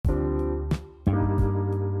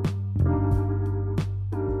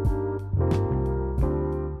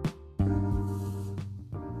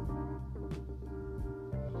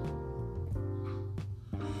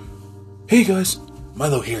Hey guys,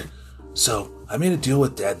 Milo here. So, I made a deal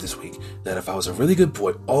with Dad this week that if I was a really good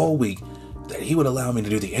boy all week, that he would allow me to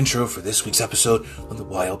do the intro for this week's episode of the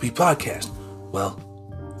YLP podcast. Well,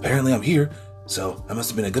 apparently I'm here, so I must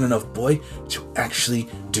have been a good enough boy to actually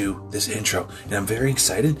do this intro. And I'm very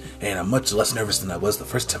excited, and I'm much less nervous than I was the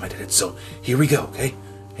first time I did it. So, here we go, okay?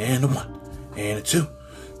 And a 1, and a 2.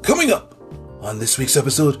 Coming up on this week's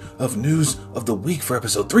episode of News of the Week for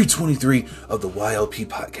episode 323 of the YLP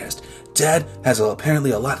podcast. Dad has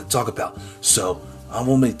apparently a lot to talk about, so I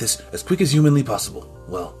will make this as quick as humanly possible.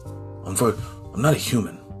 Well, I'm not a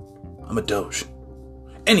human. I'm a Doge.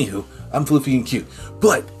 Anywho, I'm fluffy and cute.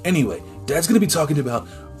 But anyway, Dad's going to be talking about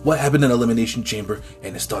what happened in Elimination Chamber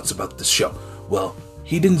and his thoughts about the show. Well,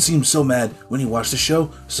 he didn't seem so mad when he watched the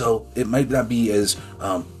show, so it might not be as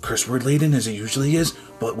curse word laden as it usually is,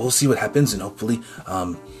 but we'll see what happens, and hopefully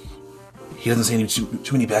he doesn't say any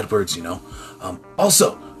too many bad words, you know.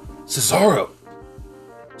 Also, Cesaro,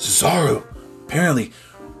 apparently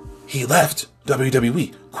he left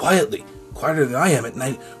WWE quietly, quieter than I am at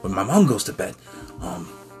night when my mom goes to bed.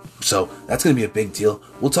 So that's going to be a big deal.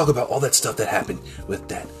 We'll talk about all that stuff that happened with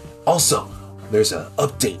that. Also, there's a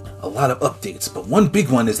lot of updates, but one big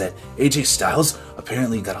one is that AJ Styles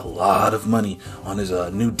apparently got a lot of money on his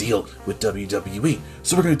new deal with WWE.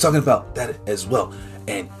 So we're going to be talking about that as well.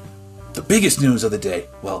 And the biggest news of the day,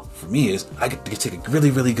 well, for me, is I get to take a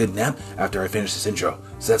really, really good nap after I finish this intro.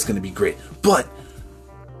 So that's going to be great. But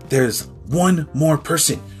there's one more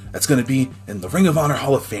person that's going to be in the Ring of Honor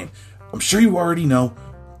Hall of Fame. I'm sure you already know.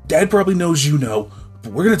 Dad probably knows you know.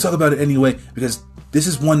 But we're going to talk about it anyway because this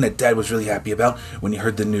is one that Dad was really happy about when he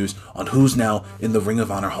heard the news on who's now in the Ring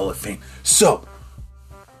of Honor Hall of Fame. So,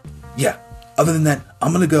 yeah, other than that,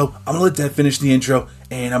 I'm going to let Dad finish the intro,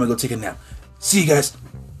 and I'm going to go take a nap. See you guys.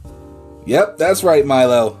 Yep, that's right,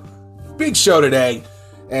 Milo. Big show today.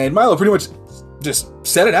 And Milo pretty much just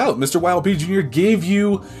set it out. Mr. YLP Jr. gave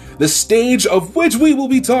you the stage of which we will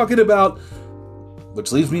be talking about,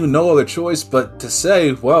 which leaves me with no other choice but to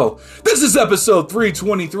say, well, this is episode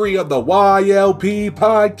 323 of the YLP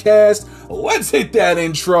podcast. Let's hit that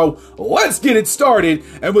intro. Let's get it started.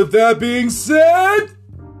 And with that being said,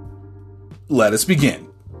 let us begin.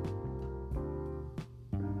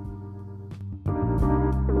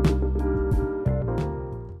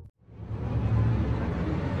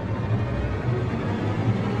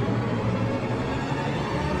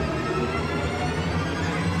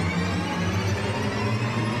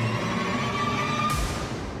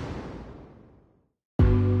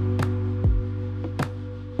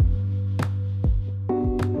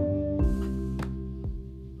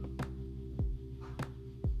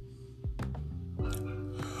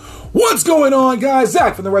 What's going on, guys?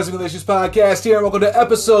 Zach from the Wrestling Relations Podcast here, and welcome to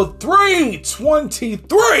episode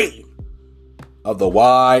 323 of the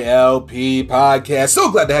YLP Podcast. So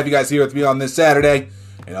glad to have you guys here with me on this Saturday,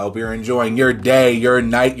 and I hope you're enjoying your day, your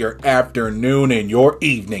night, your afternoon, and your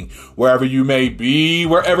evening, wherever you may be,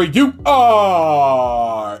 wherever you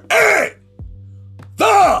are in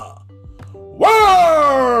the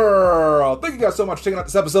world. Thank you guys so much for checking out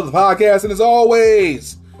this episode of the podcast, and as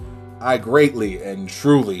always, I greatly and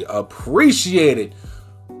truly appreciate it.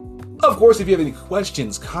 Of course, if you have any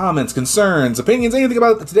questions, comments, concerns, opinions, anything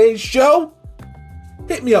about today's show,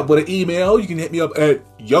 hit me up with an email. You can hit me up at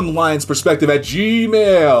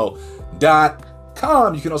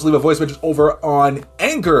younglionsperspective@gmail.com. You can also leave a voice message over on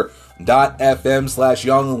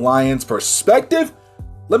anchor.fm/younglionsperspective.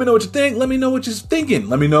 Let me know what you think. Let me know what you're thinking.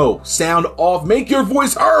 Let me know. Sound off. Make your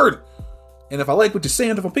voice heard. And if I like what you're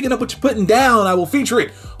saying, if I'm picking up what you're putting down, I will feature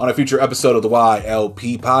it on a future episode of the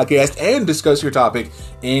YLP podcast and discuss your topic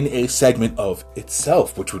in a segment of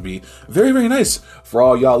itself, which would be very, very nice for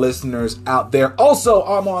all y'all listeners out there. Also,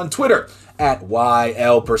 I'm on Twitter at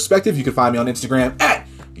YLPerspective. You can find me on Instagram at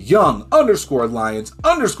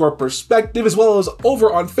young_lions_perspective, as well as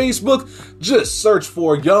over on Facebook. Just search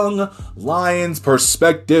for Young Lions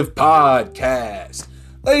Perspective Podcast.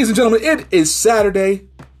 Ladies and gentlemen, it is Saturday,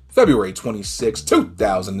 February 26,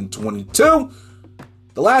 2022.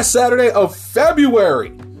 The last Saturday of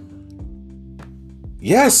February.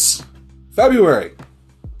 Yes, February.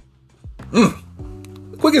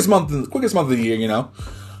 Quickest month of the year, you know.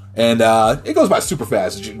 And it goes by super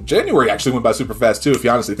fast. January actually went by super fast too, if you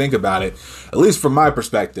honestly think about it. At least from my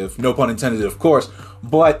perspective. No pun intended, of course.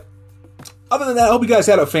 But other than that, I hope you guys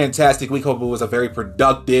had a fantastic week. Hope it was a very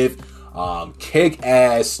productive,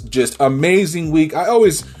 kick-ass, just amazing week. I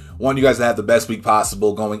always want you guys to have the best week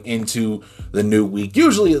possible going into the new week.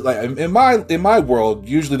 Usually, like in my world,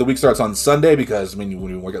 usually the week starts on Sunday because, I mean,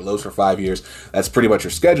 when you work at Lowe's for 5 years, that's pretty much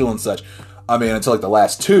your schedule and such. I mean, until like the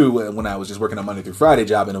last two, when I was just working a Monday through Friday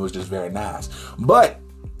job, and it was just very nice. But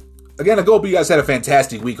again, I hope you guys had a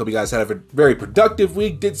fantastic week. Hope you guys had a very productive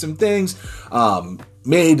week. Did some things,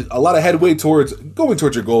 made a lot of headway towards going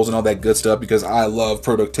towards your goals and all that good stuff. Because I love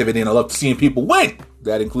productivity and I love seeing people win.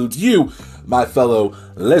 That includes you, my fellow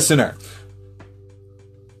listener.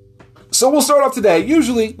 So we'll start off today.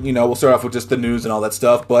 Usually, we'll start off with just the news and all that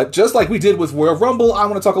stuff. But just like we did with Royal Rumble, I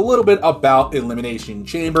want to talk a little bit about Elimination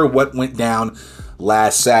Chamber, what went down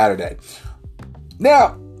last Saturday.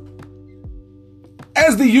 Now,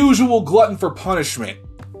 as the usual glutton for punishment,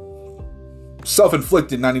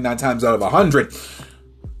 self-inflicted 99 times out of 100,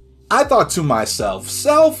 I thought to myself,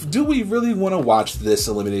 do we really want to watch this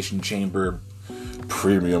Elimination Chamber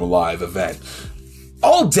premium live event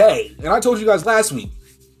all day? And I told you guys last week,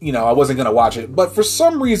 I wasn't going to watch it, but for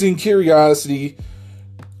some reason, curiosity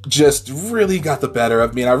just really got the better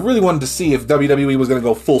of me, and I really wanted to see if WWE was going to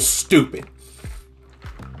go full stupid.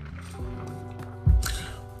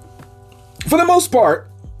 For the most part,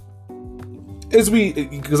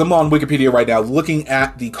 because I'm on Wikipedia right now, looking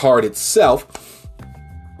at the card itself,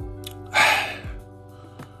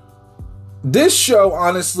 this show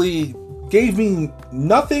honestly gave me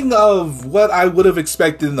nothing of what I would have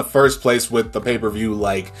expected in the first place with the pay-per-view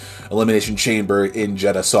like Elimination Chamber in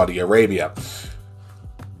Jeddah, Saudi Arabia.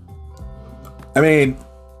 I mean,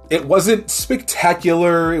 it wasn't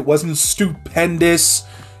spectacular, it wasn't stupendous,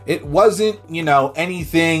 it wasn't,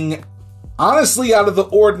 anything honestly out of the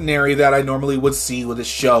ordinary that I normally would see with a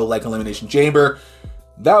show like Elimination Chamber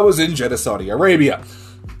that was in Jeddah, Saudi Arabia.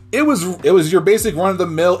 It was your basic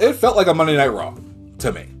run-of-the-mill. It felt like a Monday Night Raw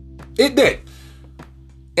to me. It did.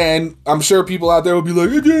 And I'm sure people out there will be like,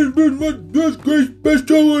 it has been my best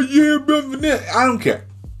show of the year. I don't care.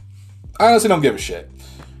 I honestly don't give a shit.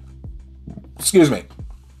 Excuse me.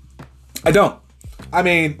 I don't. I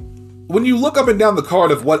mean, when you look up and down the card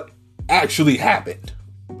of what actually happened,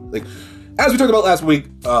 like, as we talked about last week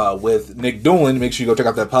with Nick Dolan, make sure you go check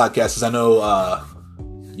out that podcast, because I know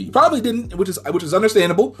you probably didn't, which is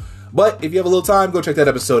understandable. But if you have a little time, go check that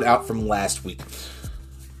episode out from last week.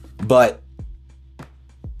 But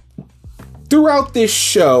throughout this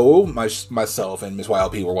show, myself and Miss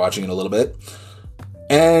YLP were watching it a little bit,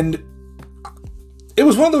 and it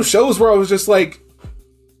was one of those shows where I was just like,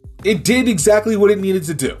 it did exactly what it needed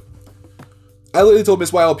to do. I literally told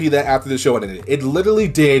Miss YLP that after the show ended. It literally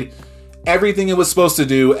did everything it was supposed to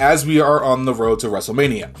do as we are on the road to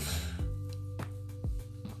WrestleMania.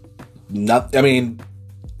 I mean,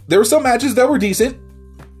 there were some matches that were decent,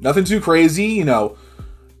 nothing too crazy,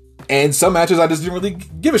 and some matches I just didn't really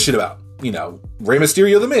give a shit about. Rey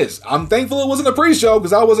Mysterio, The Miz. I'm thankful it wasn't a pre-show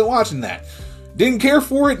because I wasn't watching that. Didn't care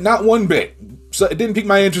for it, not one bit. So it didn't pique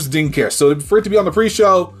my interest, didn't care. So for it to be on the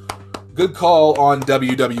pre-show, good call on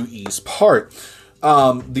WWE's part.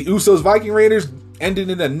 The Usos Viking Raiders ended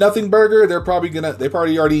in a nothing burger. They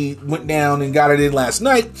probably already went down and got it in last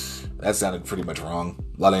night. That sounded pretty much wrong.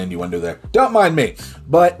 A lot of innuendo there. Don't mind me.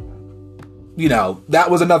 But, that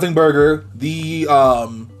was a nothing burger. The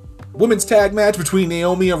women's tag match between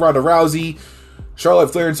Naomi and Ronda Rousey, Charlotte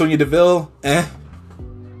Flair and Sonya Deville, It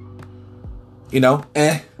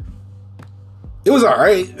was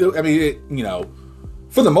alright. I mean,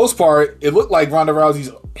 for the most part, it looked like Ronda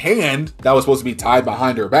Rousey's hand that was supposed to be tied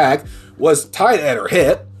behind her back was tied at her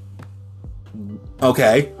hip.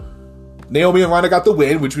 Okay. Naomi and Ronda got the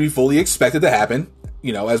win, which we fully expected to happen,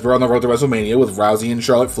 as we're on the road to WrestleMania with Rousey and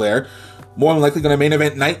Charlotte Flair. More than likely going to main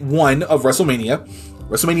event night 1 of WrestleMania.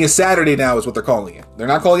 WrestleMania Saturday now is what they're calling it. They're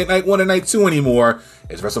not calling it night 1 and night 2 anymore.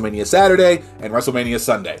 It's WrestleMania Saturday and WrestleMania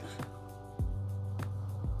Sunday.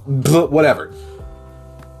 But whatever.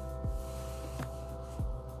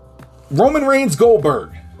 Roman Reigns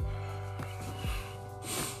Goldberg.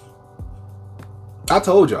 I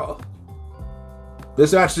told y'all.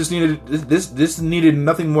 This match just needed this needed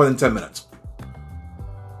nothing more than 10 minutes.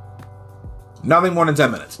 Nothing more than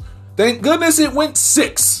 10 minutes. Thank goodness it went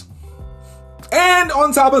 6. And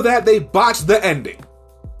on top of that, they botched the ending.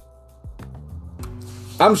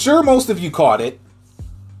 I'm sure most of you caught it.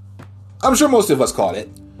 I'm sure most of us caught it.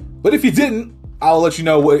 But if you didn't, I'll let you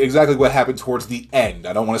know exactly what happened towards the end.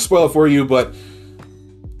 I don't want to spoil it for you, but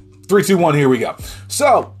 3, 2, 1, here we go.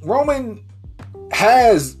 So, Roman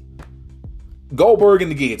has Goldberg in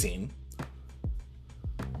the guillotine.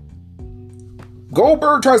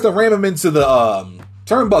 Goldberg tries to ram him into the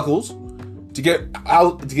turnbuckles to get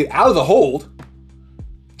out of the hold.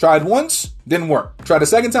 Tried once, didn't work. Tried a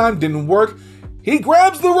second time, didn't work. He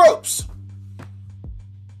grabs the ropes.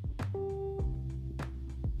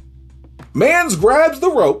 Mans grabs the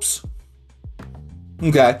ropes.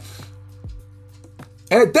 Okay.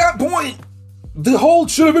 And at that point, the hold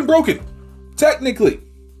should have been broken. Technically.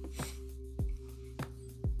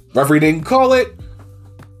 Referee didn't call it.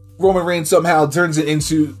 Roman Reigns somehow turns it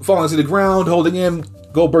into falling to the ground, holding him.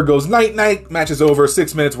 Goldberg goes night-night. Match is over.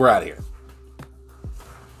 6 minutes. We're out of here.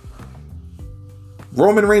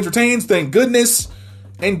 Roman Reigns retains. Thank goodness.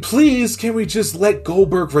 And please, can we just let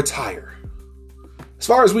Goldberg retire? As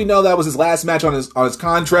far as we know, that was his last match on his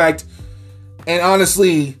contract. And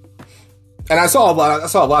honestly, and I saw a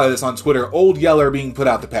lot of this on Twitter. Old Yeller being put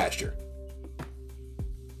out the pasture.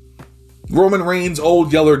 Roman Reigns,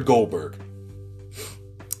 Old Yeller Goldberg.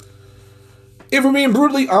 If we're being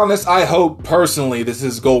brutally honest, I hope personally this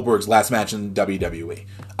is Goldberg's last match in WWE.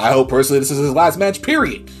 I hope personally this is his last match,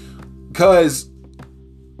 period. Because,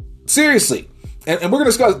 seriously, and we're going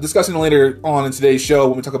to discuss it later on in today's show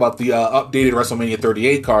when we talk about the updated WrestleMania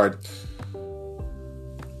 38 card.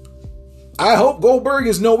 I hope Goldberg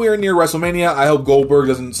is nowhere near WrestleMania. I hope Goldberg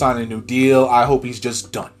doesn't sign a new deal. I hope he's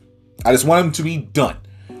just done. I just want him to be done.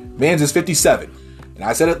 Man's is 57. And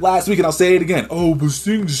I said it last week and I'll say it again. Oh, but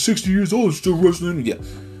Sting's 60 years old, still wrestling. Yeah.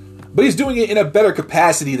 But he's doing it in a better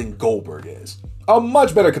capacity than Goldberg is. A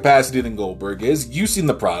much better capacity than Goldberg is. You've seen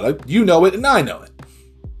the product. You know it and I know it.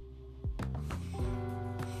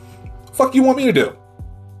 Fuck you want me to do?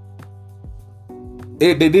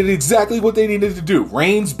 They did exactly what they needed to do.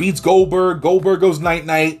 Reigns beats Goldberg. Goldberg goes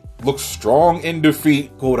night-night. Looks strong in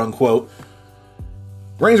defeat, quote unquote.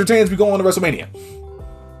 Reigns retains, we go on to WrestleMania.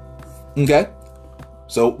 Okay?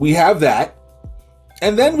 So we have that.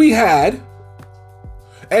 And then we had,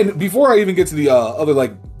 and before I even get to the other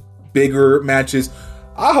like bigger matches,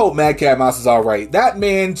 I hope Madcap Moss is alright. That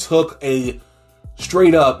man took a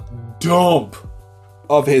straight up dump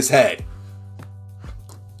of his head.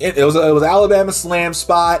 It was an Alabama slam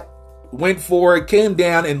spot, went for it, came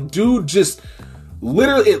down, and dude just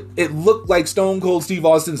literally, it looked like Stone Cold Steve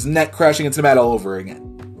Austin's neck crashing into the mat all over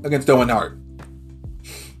again against Owen Hart.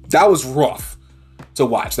 That was rough to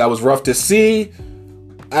watch. That was rough to see.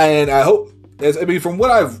 And I hope, from what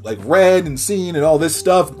I've like read and seen and all this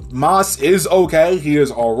stuff, Moss is okay. He is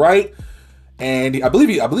all right. And I believe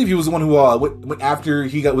he was the one who went after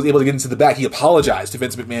he was able to get into the back. He apologized to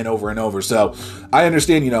Vince McMahon over and over. So I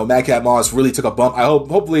understand, Madcap Moss really took a bump.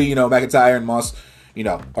 Hopefully, McIntyre and Moss,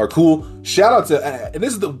 are cool. Shout out to, and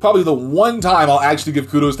this is probably the one time I'll actually give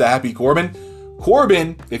kudos to Happy Corbin.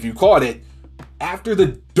 Corbin, if you caught it, after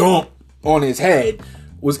the dump on his head,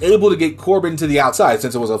 was able to get Corbin to the outside.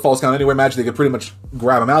 Since it was a Falls Count Anywhere match, they could pretty much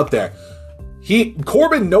grab him out there.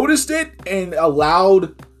 Corbin noticed it and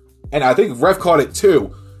allowed, and I think ref caught it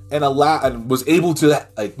too, and was able to,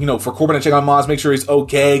 for Corbin to check on Moss, make sure he's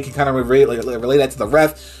okay, can kind of relay that to the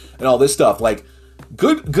ref and all this stuff. Like,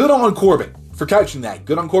 good on Corbin for catching that.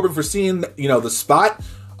 Good on Corbin for seeing, the spot.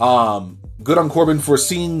 Good on Corbin for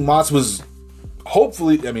seeing Moss was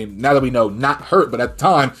hopefully, now that we know, not hurt, but at the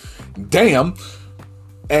time, damn.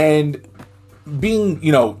 And being,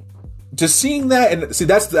 just seeing that, and see,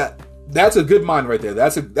 that's a good mind right there.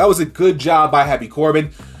 That was a good job by Happy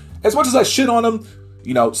Corbin. As much as I shit on him,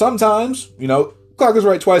 sometimes, clock is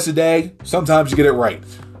right twice a day. Sometimes you get it right.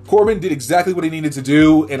 Corbin did exactly what he needed to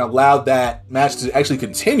do and allowed that match to actually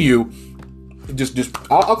continue.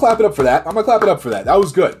 I'll clap it up for that. I'm gonna clap it up for that. That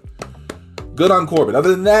was good. Good on Corbin. Other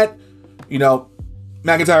than that,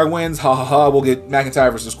 McIntyre wins. Ha ha ha. We'll get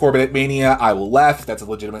McIntyre versus Corbin at Mania. I will laugh. That's a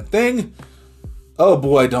legitimate thing. Oh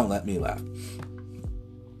boy, don't let me laugh.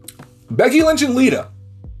 Becky Lynch and Lita.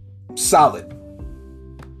 Solid.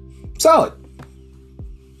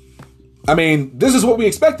 This is what we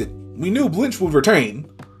expected. We knew Lynch would retain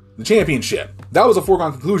the championship. That was a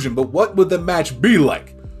foregone conclusion, but what would the match be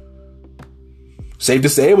like? Safe to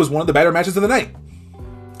say it was one of the better matches of the night.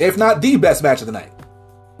 If not the best match of the night.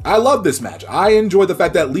 I love this match. I enjoyed the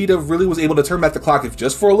fact that Lita really was able to turn back the clock, if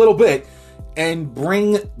just for a little bit, and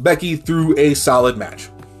bring Becky through a solid match.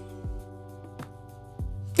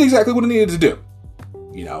 Exactly what it needed to do.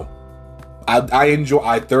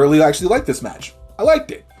 I thoroughly actually liked this match. I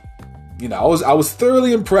liked it. I was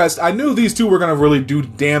thoroughly impressed. I knew these two were gonna really do the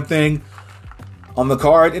damn thing on the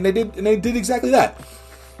card, and they did exactly that.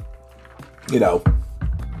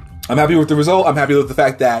 I'm happy with the result. I'm happy with the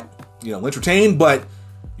fact that, Lynch retained, but,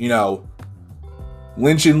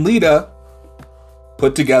 Lynch and Lita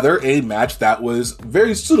put together a match that was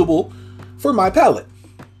very suitable for my palate.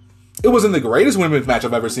 It wasn't the greatest women's match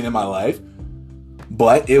I've ever seen in my life,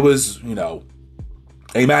 but it was,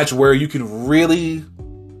 a match where you can really,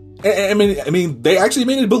 they actually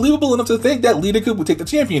made it believable enough to think that Lita would take the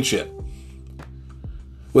championship.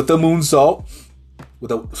 With the moonsault,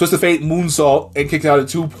 with a Twist of Fate moonsault, and kicked out at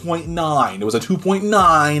 2.9. It was a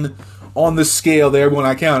 2.9 on the scale there when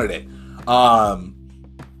I counted it.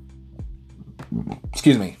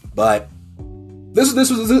 Excuse me, but this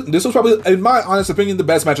was probably, in my honest opinion, the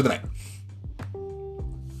best match of the night.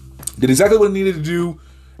 Did exactly what it needed to do,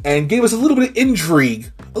 and gave us a little bit of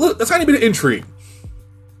intrigue, a tiny bit of intrigue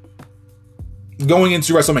going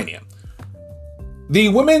into WrestleMania. The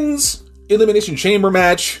Women's Elimination Chamber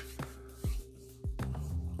match,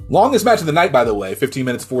 longest match of the night, by the way, 15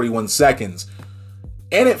 minutes, 41 seconds.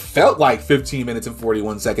 And it felt like 15 minutes and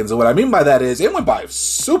 41 seconds. And what I mean by that is it went by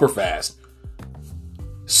super fast.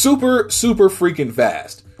 Super freaking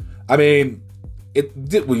fast. I mean, we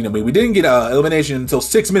didn't get elimination until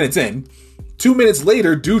 6 minutes in. 2 minutes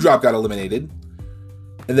later, Doudrop got eliminated.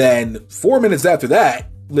 And then 4 minutes after that,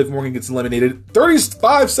 Liv Morgan gets eliminated.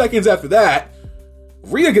 35 seconds after that,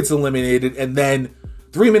 Rhea gets eliminated. And then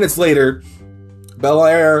 3 minutes later,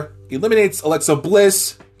 Belair eliminates Alexa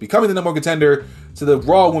Bliss, becoming the number one contender to the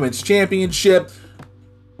Raw Women's Championship.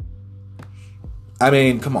 I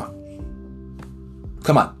mean, come on.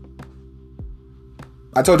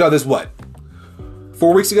 I told y'all this,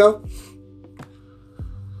 4 weeks ago?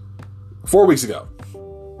 4 weeks ago.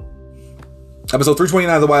 Episode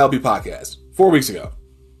 329 of the YLP podcast. 4 weeks ago.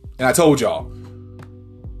 And I told y'all,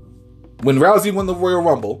 when Rousey won the Royal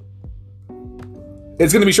Rumble,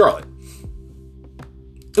 it's going to be Charlotte.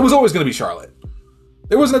 It was always going to be Charlotte.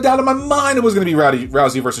 There wasn't a doubt in my mind it was going to be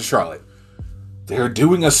Rousey versus Charlotte. They're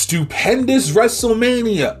doing a stupendous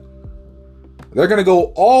WrestleMania. They're going to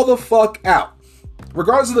go all the fuck out.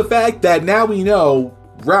 Regardless of the fact that now we know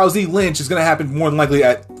Rousey Lynch is going to happen more than likely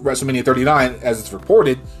at WrestleMania 39, as it's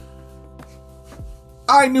reported.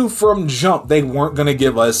 I knew from jump they weren't going to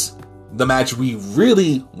give us the match we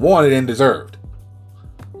really wanted and deserved.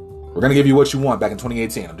 We're going to give you what you want back in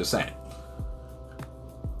 2018, I'm just saying.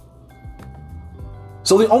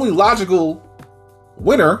 So the only logical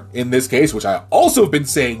winner in this case, which I also have been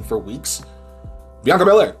saying for weeks, Bianca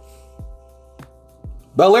Belair.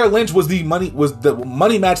 Belair Lynch was the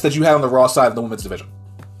money match that you had on the Raw side of the women's division.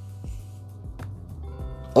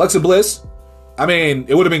 Alexa Bliss, I mean,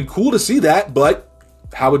 it would have been cool to see that, but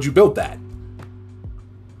how would you build that?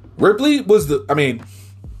 Ripley was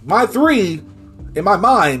my three in my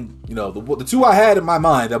mind, the two I had in my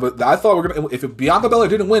mind, I thought if Bianca Belair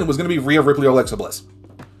didn't win, it was going to be Rhea Ripley or Alexa Bliss.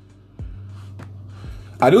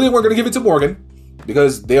 I knew they weren't going to give it to Morgan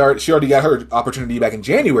because she already got her opportunity back in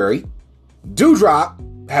January.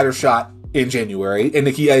 Doudrop had her shot in January, and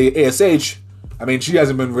Nikki ASH, she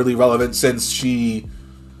hasn't been really relevant since she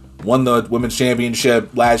won the Women's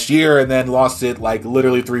Championship last year and then lost it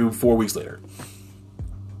literally 3-4 weeks later.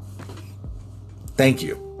 Thank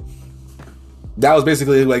you. That was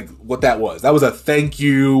basically what that was. That was a thank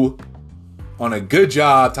you on a good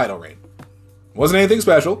job title reign. Wasn't anything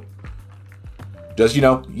special. Just, you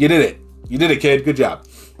did it. You did it, kid. Good job.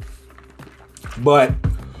 But,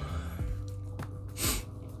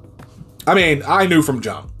 I knew from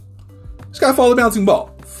jump. Just gotta follow the bouncing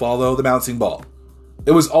ball. Follow the bouncing ball.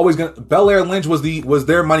 It was always Belair Lynch was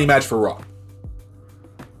their money match for Raw.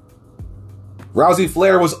 Rousey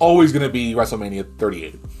Flair was always gonna be WrestleMania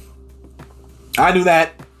 38. I knew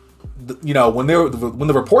that. When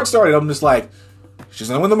the report started, I'm just like, she's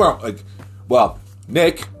gonna win the Rumble.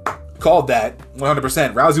 Nick called that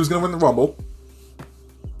 100%. Rousey was gonna win the Rumble,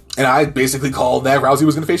 and I basically called that Rousey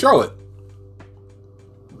was gonna face Charlotte.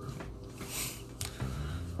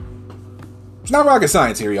 It's not rocket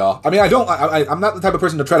science here, y'all. I'm not the type of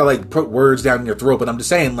person to try to put words down your throat, but I'm just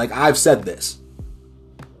saying, I've said this.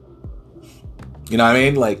 You know what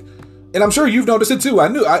I mean? And I'm sure you've noticed it too.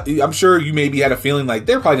 I'm sure you maybe had a feeling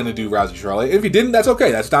they're probably going to do Rousey Charlotte. If you didn't, that's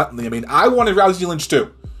okay. That's not, I wanted Rousey Lynch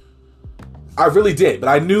too. I really did. But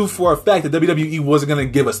I knew for a fact that WWE wasn't going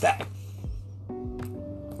to give us that.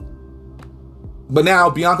 But now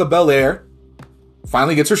Bianca Belair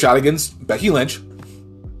finally gets her shot against Becky Lynch.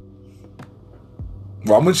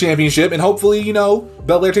 Raw Women's Championship. And hopefully,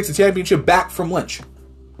 Belair takes the championship back from Lynch.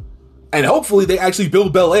 And hopefully they actually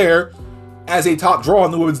build Belair as a top draw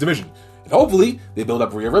in the women's division. And hopefully, they build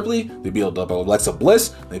up Rhea Ripley, they build up Alexa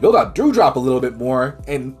Bliss, they build out Doudrop a little bit more,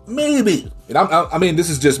 and maybe, and this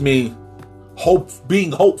is just me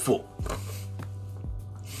being hopeful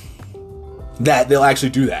that they'll actually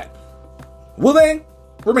do that. Will they?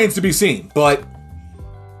 Remains to be seen, but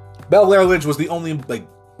Belair Lynch was the only,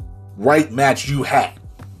 right match you had,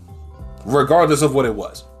 regardless of what it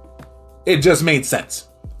was. It just made sense.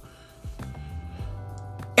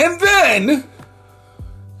 And then,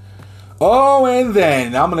 I'm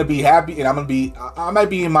going to be happy, and I might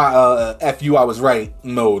be in my FU I was right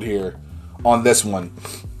mode here on this one.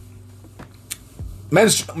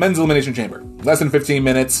 Men's Elimination Chamber. Less than 15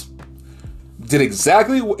 minutes. did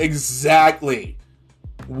exactly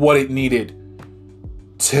what it needed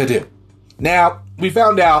to do. Now, we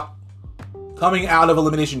found out coming out of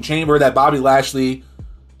Elimination Chamber that Bobby Lashley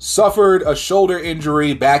suffered a shoulder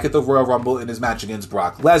injury back at the Royal Rumble in his match against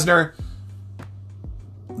Brock Lesnar.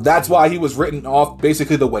 That's why he was written off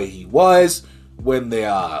basically the way he was when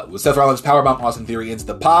with Seth Rollins powerbombed Austin Theory into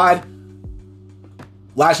the pod.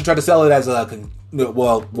 Lashley tried to sell it as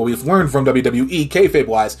what we've learned from WWE, kayfabe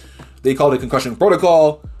wise, they called it concussion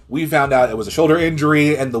protocol. We found out it was a shoulder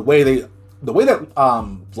injury, and the way that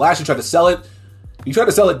Lashley tried to sell it, he tried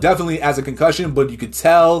to sell it definitely as a concussion, but you could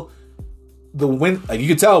tell when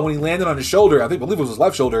he landed on his shoulder, I believe it was his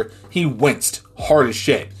left shoulder, he winced hard as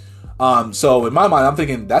shit. So in my mind, I'm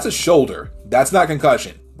thinking that's a shoulder. That's not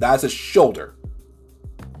concussion. That's a shoulder.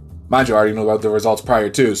 Mind you, I already know about the results prior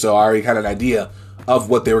to, so I already had an idea of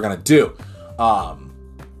what they were gonna do.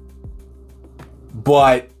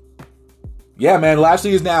 But yeah, man,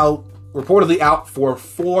 Lashley is now reportedly out for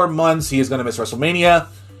 4 months. He is going to miss WrestleMania.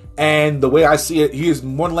 And the way I see it, he is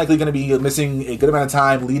more than likely going to be missing a good amount of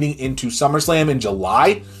time leading into SummerSlam in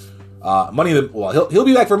July. He'll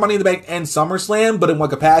be back for Money in the Bank and SummerSlam, but in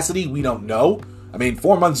what capacity, we don't know. I mean,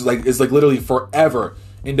 4 months is literally forever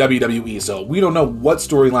in WWE, so we don't know what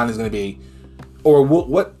storyline is going to be, or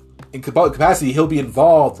what in capacity he'll be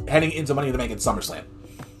involved heading into Money in the Bank and SummerSlam.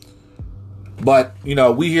 But,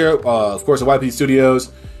 we here, of course, at YLP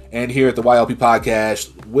Studios and here at the YLP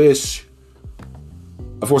Podcast wish,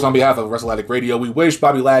 of course, on behalf of WrestleAddict Radio, we wish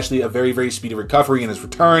Bobby Lashley a very, very speedy recovery in his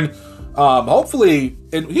return. Hopefully,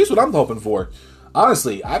 and here's what I'm hoping for.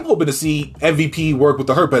 Honestly, I'm hoping to see MVP work with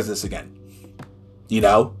the Hurt Business again. I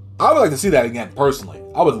would like to see that again, personally.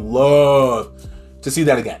 I would love to see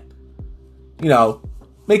that again.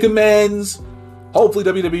 Make amends. Hopefully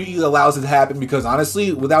WWE allows it to happen, because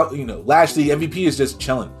honestly, without, Lashley, MVP is just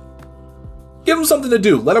chilling. Give him something to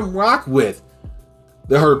do. Let him rock with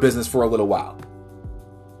the Hurt Business for a little while.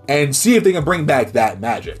 And see if they can bring back that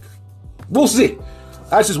magic. We'll see.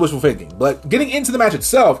 That's just wishful thinking. But getting into the match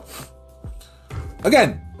itself,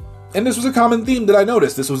 again, and this was a common theme that I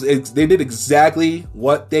noticed. They did exactly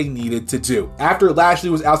what they needed to do. After Lashley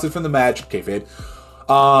was ousted from the match, kayfabe,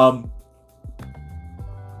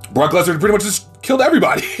 Brock Lesnar pretty much just killed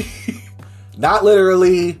everybody. Not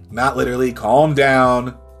literally. Calm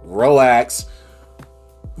down. Relax.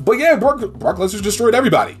 But yeah, Brock Lesnar destroyed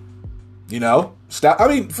everybody.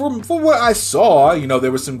 From what I saw,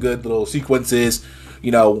 there were some good little sequences,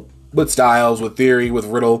 with Styles, with Theory, with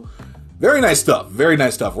Riddle. Very nice stuff.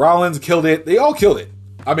 Rollins killed it. They all killed it.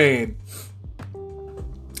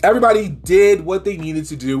 Everybody did what they needed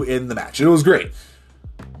to do in the match. It was great.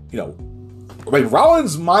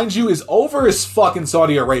 Rollins, mind you, is over as fuck in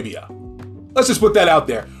Saudi Arabia. Let's just put that out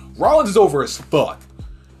there. Rollins is over as fuck.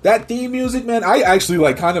 That theme music, man, I actually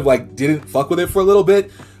didn't fuck with it for a little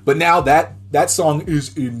bit, but now that song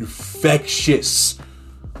is infectious.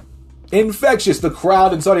 Infectious. The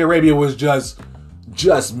crowd in Saudi Arabia was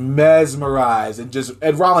just mesmerized,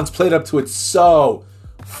 and Rollins played up to it so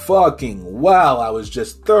fucking well. I was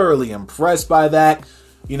just thoroughly impressed by that.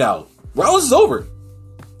 Rollins is over.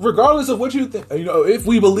 Regardless of what you think, if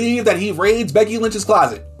we believe that he raids Becky Lynch's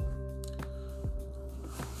closet.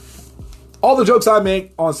 All the jokes I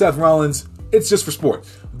make on Seth Rollins, it's just for sport.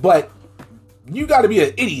 But you got to be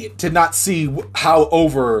an idiot to not see how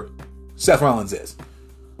over Seth Rollins is.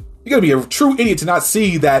 You got to be a true idiot to not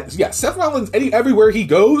see that, yeah, Seth Rollins, everywhere he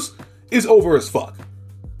goes, is over as fuck.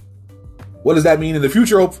 What does that mean in the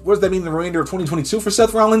future? What does that mean in the remainder of 2022 for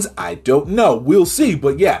Seth Rollins? I don't know. We'll see.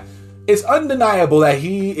 But yeah, it's undeniable that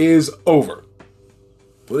he is over.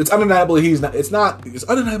 It's undeniable that he's not. It's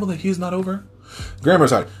undeniable that he's not over. Grammar,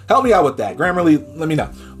 sorry. Help me out with that. Grammarly, let me know.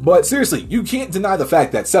 But seriously, you can't deny the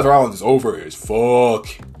fact that Seth Rollins is over as fuck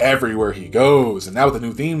everywhere he goes. And now with the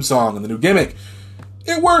new theme song and the new gimmick,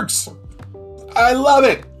 it works. I love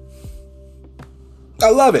it.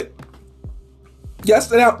 Yes,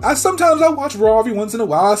 now sometimes I watch Raw every once in a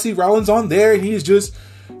while. I see Rollins on there, and he's just,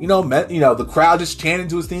 the crowd just chanting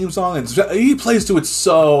to his theme song, and he plays to it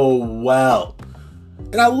so well.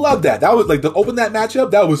 And I love that. That was to open that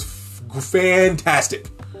matchup. That was fantastic.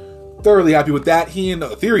 Thoroughly happy with that. He and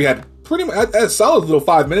Theory had pretty much a solid little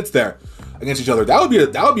 5 minutes there against each other. That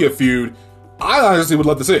would be a feud I honestly would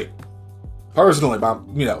love to see. Personally,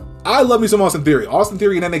 I love me some Austin Theory. Austin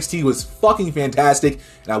Theory in NXT was fucking fantastic,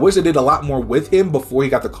 and I wish they did a lot more with him before he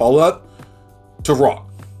got the call up to Raw.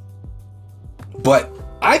 But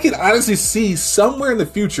I can honestly see somewhere in the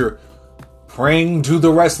future, praying to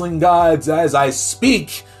the wrestling gods as I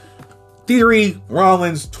speak, Theory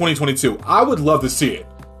Rollins 2022. I would love to see it.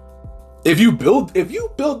 If you build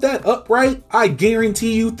that up right, I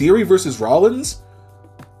guarantee you Theory versus Rollins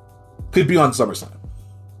could be on SummerSlam.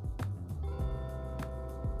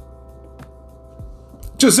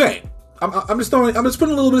 Just saying. I'm just putting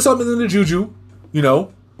a little bit of something in the juju, you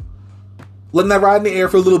know, letting that ride in the air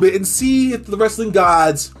for a little bit and see if the wrestling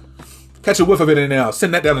gods catch a whiff of it and now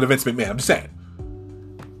send that down to Vince McMahon. I'm just saying.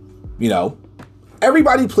 You know,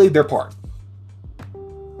 everybody played their part.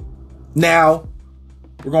 Now,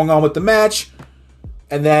 we're going on with the match,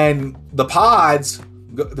 and then the pods,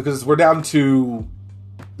 because we're down to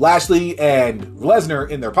Lashley and Lesnar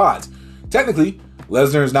in their pods. Technically,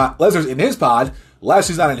 Lesnar's in his pod.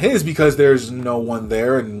 Lashley's not in his because there's no one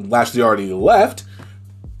there and Lashley already left.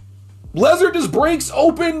 Lesnar just breaks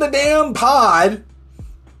open the damn pod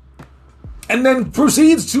and then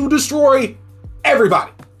proceeds to destroy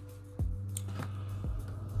everybody.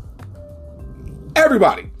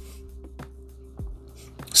 Everybody.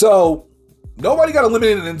 So, nobody got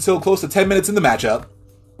eliminated until close to 10 minutes in the matchup.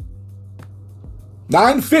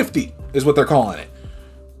 9:50 is what they're calling it.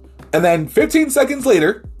 And then 15 seconds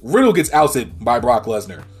later, Riddle gets ousted by Brock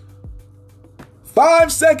Lesnar.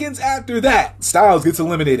 5 seconds after that, Styles gets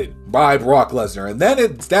eliminated by Brock Lesnar. And then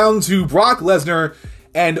it's down to Brock Lesnar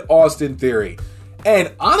and Austin Theory.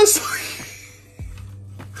 And honestly,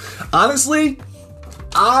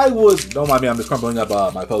 don't mind me, I'm just crumpling up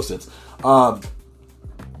my Post-its.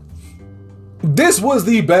 This was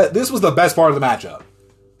the best part of the matchup.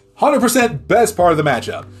 100% best part of the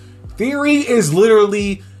matchup. Theory is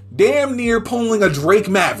literally damn near pulling a Drake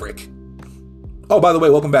Maverick. Oh, by the way,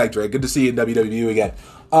 welcome back, Drake. Good to see you in WWE again.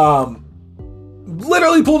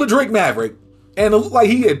 Literally pulled a Drake Maverick, and it looked like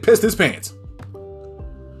he had pissed his pants.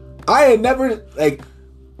 I had never, like,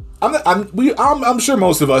 I'm sure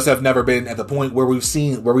most of us have never been at the point where we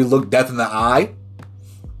look death in the eye.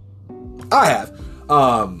 I have.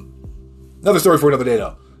 Another story for another day,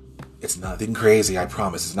 though. It's nothing crazy, I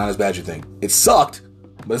promise. It's not as bad as you think. It sucked,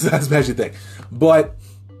 but it's not as bad as you think. But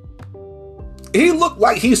he looked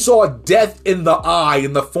like he saw death in the eye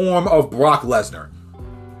in the form of Brock Lesnar.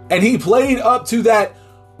 And he played up to that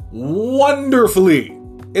wonderfully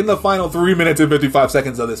in the final 3 minutes and 55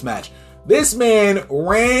 seconds of this match. This man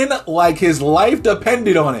ran like his life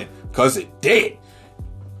depended on it, because it did.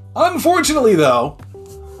 Unfortunately,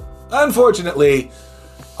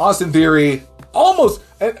 Austin Theory almost,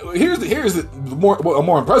 and here's a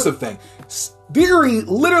more impressive thing. Theory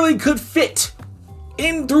literally could fit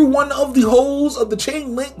in through one of the holes of the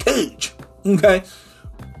chain link cage, okay?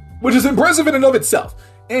 Which is impressive in and of itself.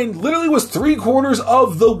 And literally was 3/4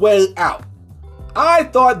 of the way out. I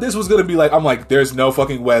thought this was going to be like, I'm like, there's no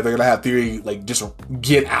fucking way they're going to have Theory, like, just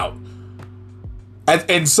get out. And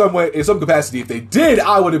in some way, in some capacity, if they did,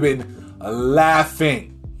 I would have been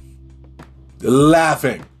laughing.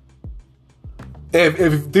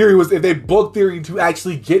 If they booked Theory to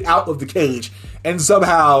actually get out of the cage and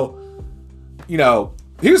somehow, you know,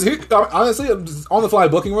 honestly, I'm just on the fly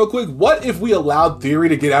booking real quick. What if we allowed Theory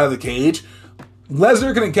to get out of the cage?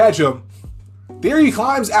 Lesnar couldn't catch him. Theory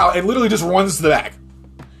climbs out and literally just runs to the back.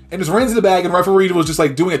 And just runs to the back, and referee was just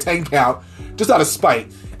like doing a 10 count, just out of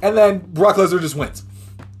spite. And then Brock Lesnar just wins.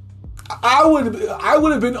 I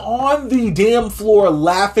would have been on the damn floor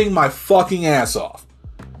laughing my fucking ass off.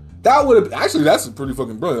 That would have, actually, that's pretty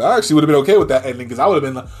fucking brilliant. I actually would have been okay with that ending, because I would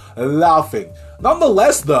have been laughing.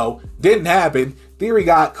 Nonetheless, though, didn't happen. Theory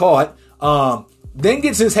got caught. Then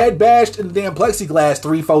gets his head bashed in the damn plexiglass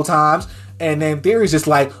 3-4 times. And then Theory's just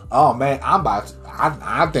like, oh man,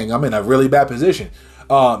 I think I'm in a really bad position.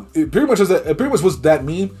 It pretty much was that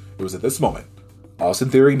meme. It was at this moment Austin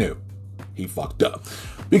Theory knew he fucked up,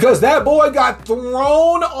 because that boy got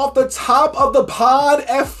thrown off the top of the pod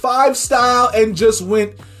F5 style and just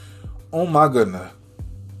went, oh my goodness.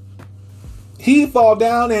 He fall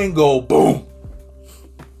down and go boom.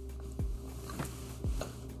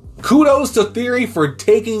 Kudos to Theory for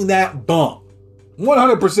taking that bump.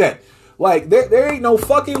 100%. Like, there ain't no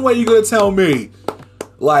fucking way you're gonna tell me,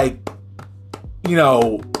 like, you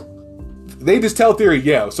know, they just tell Theory,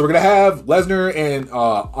 yeah, so we're gonna have Lesnar and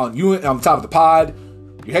on top of the pod.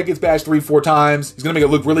 Your head gets bashed 3-4 times. He's gonna make it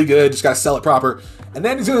look really good. Just gotta sell it proper, and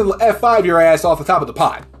then he's gonna F5 your ass off the top of the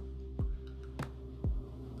pod.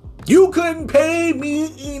 You couldn't pay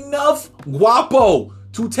me enough guapo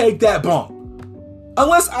to take that bump,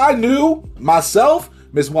 unless I knew myself,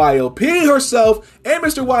 Miss YLP herself, and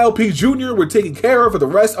Mr. YLP Jr. were taken care of for the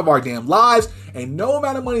rest of our damn lives, and no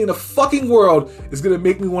amount of money in the fucking world is gonna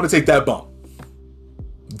make me want to take that bump.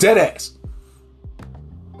 Dead ass.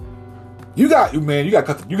 You got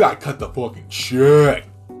cut the fucking check.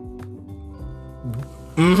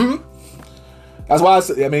 That's why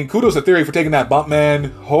I mean, kudos to Theory for taking that bump,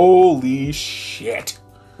 man. Holy shit!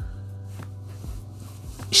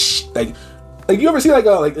 Like you ever see like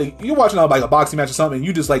you're watching like a boxing match or something, and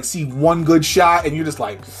you just like see one good shot, and you're just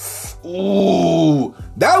like, ooh,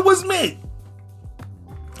 that was me.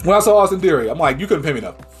 When I saw Austin Theory, I'm like, you couldn't pay me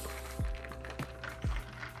enough.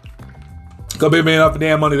 Couldn't pay me enough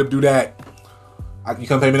damn money to do that. You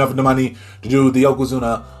couldn't pay me enough of the money to do the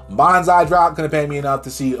Yokozuna Banzai drop. Couldn't pay me enough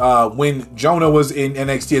to see when Jonah was in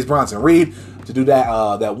NXT as Bronson Reed to do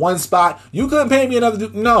that one spot. You couldn't pay me enough to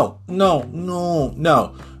do no.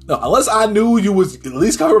 Unless I knew you was at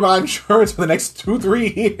least cover my insurance for the next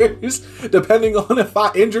 2-3 years, depending on if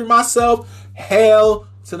I injured myself. Hell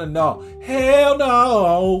to the no. Hell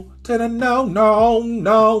no to the no.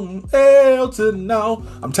 Hell to the no.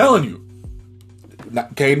 I'm telling you,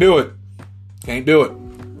 can't do it. Can't do it.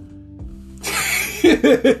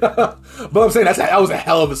 But I'm saying that was a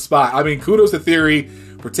hell of a spot. I mean, kudos to Theory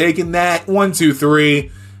for taking that. 1, 2,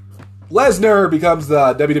 3. Lesnar becomes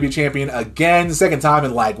the WWE champion again, second time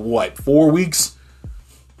in like what, 4 weeks?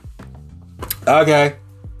 Okay,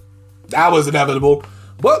 that was inevitable.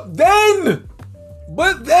 But then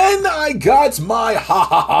I got my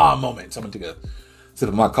ha moment. So I'm gonna take a sip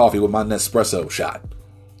of my coffee with my Nespresso shot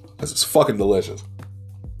because it's fucking delicious.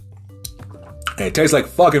 And it tastes like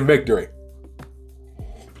fucking victory.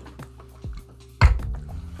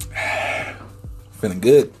 Feeling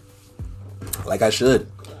good. Like I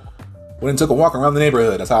should. Went and took a walk around the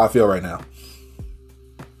neighborhood. That's how I feel right now.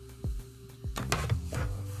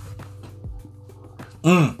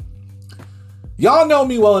 Y'all know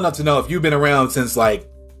me well enough to know if you've been around since like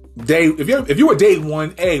if you were day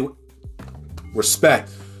one,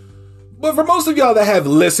 respect. But for most of y'all that have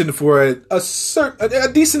listened for a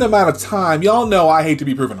decent amount of time, y'all know I hate to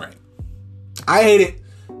be proven right. I hate it.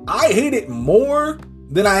 I hate it more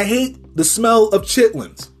than I hate the smell of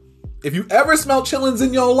chitlins. If you ever smell chitlins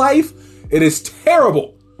in your life, it is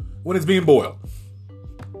terrible when it's being boiled.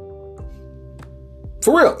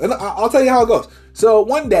 For real. And I'll tell you how it goes. So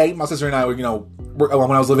one day, my sister and I were,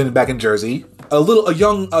 when I was living back in Jersey,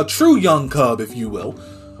 a true young cub, if you will.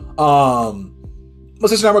 My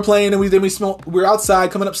sister and I were playing, and we were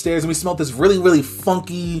outside coming upstairs, and we smelled this really, really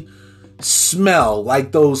funky smell,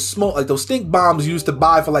 like those stink bombs you used to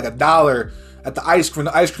buy for like $1 at the ice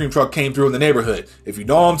cream truck came through in the neighborhood. If you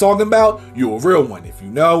know what I'm talking about, you're a real one. If you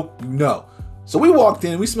know, you know. So we walked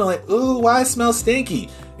in, we smelled like, ooh, why it smells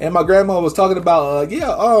stinky? And my grandma was talking about,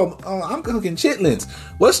 I'm cooking chitlins.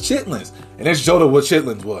 What's chitlins? And then she told her what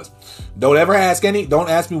chitlins was. Don't ask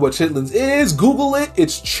me what chitlins is. Google it.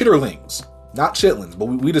 It's chitterlings. Not chitlins, but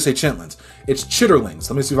we just say chitlins. It's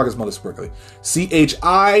chitterlings. Let me see if I can spell this correctly. Chitterlings.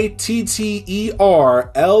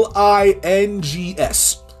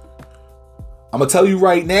 I'm gonna tell you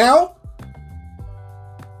right now.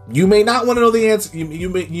 You may not want to know the answer.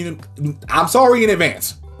 I'm sorry in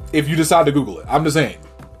advance if you decide to Google it. I'm just saying.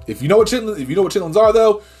 If you know what chitlins are,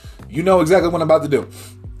 though, you know exactly what I'm about to do.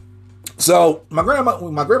 So my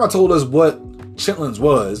grandma told us what chitlins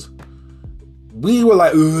was. We were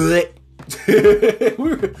like, we were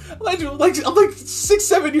like I'm like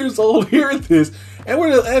 6-7 years old hearing this, and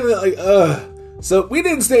we're like, So we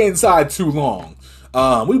didn't stay inside too long.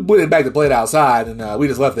 We went back to play it outside, and we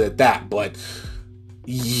just left it at that. But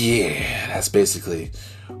yeah, that's basically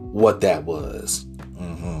what that was.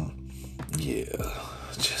 Yeah,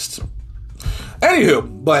 just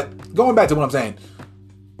anywho. But going back to what I'm saying,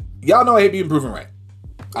 y'all know I hate being proven right.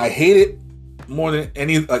 I hate it more than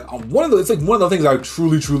any. It's like one of the things I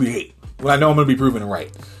truly hate when I know I'm going to be proven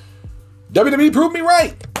right. WWE proved me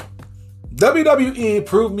right. WWE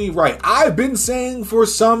proved me right. I've been saying for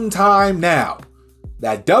some time now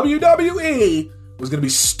that WWE was going to be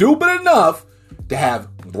stupid enough to have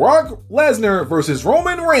Brock Lesnar versus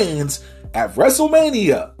Roman Reigns at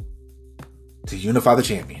WrestleMania to unify the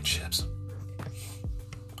championships.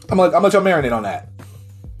 I'm gonna let y'all marinate on that.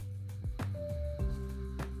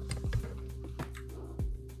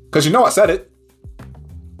 Because I said it.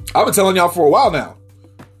 I've been telling y'all for a while now.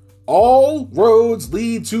 All roads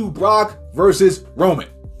lead to Brock versus Roman.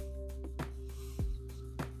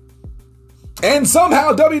 And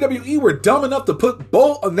somehow WWE were dumb enough to put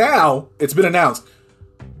both. Now it's been announced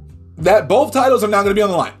that both titles are now going to be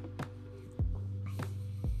on the line.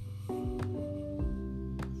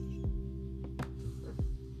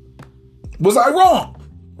 Was I wrong?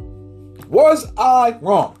 Was I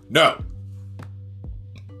wrong? No.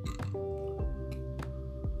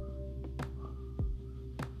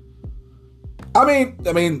 I mean,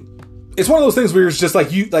 it's one of those things where it's just like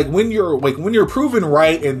when you're proven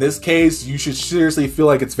right in this case, you should seriously feel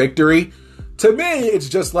like it's victory. To me, it's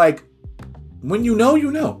just like When you know,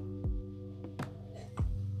 you know.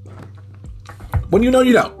 When you know,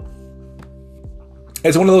 you know.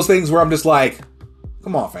 It's one of those things where I'm just like,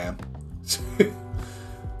 come on, fam.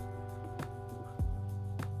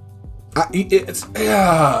 It's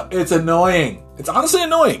annoying. It's honestly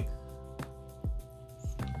annoying.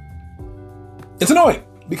 It's annoying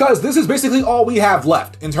because this is basically all we have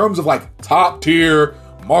left in terms of like top tier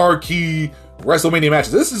marquee WrestleMania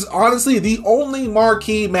matches. This is honestly the only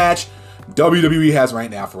marquee match WWE has right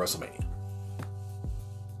now for WrestleMania.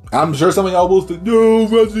 I'm sure some of y'all will say, no,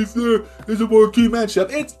 WrestleMania is a marquee matchup.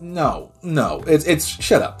 It's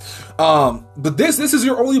shut up. But this is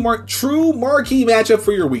your only true marquee matchup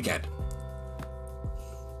for your weekend.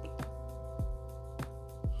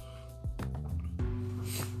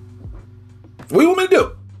 What do you want me to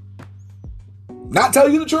do? Not tell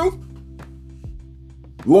you the truth?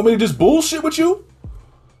 You want me to just bullshit with you?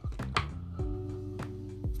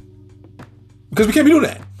 Because we can't be doing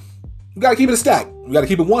that. We gotta keep it a stack. We gotta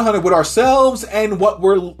keep it 100 with ourselves and what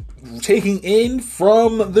we're taking in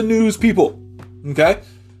from the news people. Okay?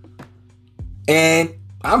 And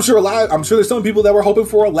I'm sure there's some people that were hoping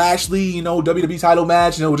for a Lashley, WWE title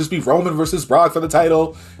match, it would just be Roman versus Brock for the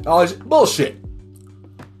title and all that bullshit.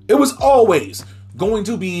 It was always going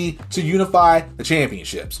to be to unify the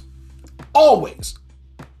championships. Always.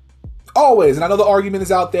 Always. And I know the argument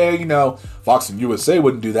is out there, Fox and USA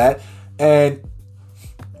wouldn't do that. And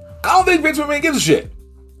I don't think Vince McMahon gives a shit.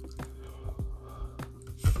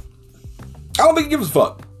 I don't think he gives a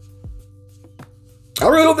fuck. I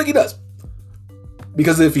really don't think he does.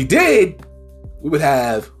 Because if he did, we would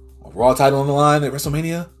have a Raw title on the line at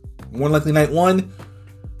WrestleMania, more than likely night 1,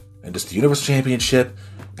 and just the Universal Championship,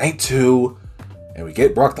 night 2, and we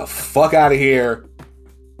get Brock the fuck out of here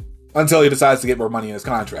until he decides to get more money in his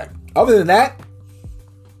contract. Other than that,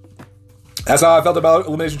 that's how I felt about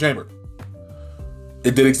Elimination Chamber.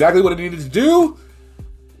 It did exactly what it needed to do,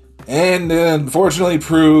 and unfortunately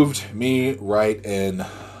proved me right in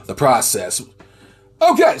the process.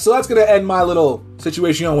 Okay, so that's going to end my little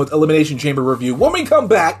situation with Elimination Chamber review. When we come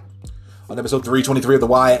back on episode 323 of the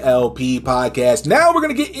YLP podcast, now we're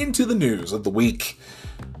going to get into the news of the week.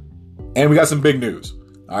 And we got some big news.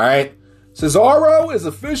 All right. Cesaro is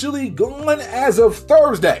officially gone as of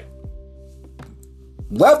Thursday.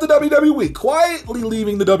 Left the WWE, quietly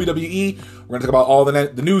leaving the WWE. We're going to talk about all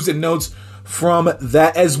the news and notes from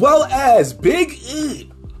that, as well as Big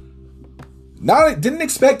E. Didn't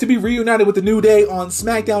expect to be reunited with the New Day on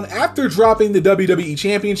SmackDown after dropping the WWE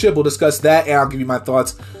Championship. We'll discuss that, and I'll give you my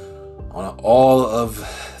thoughts on all of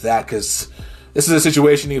that, because this is a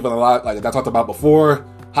situation even a lot like I talked about before.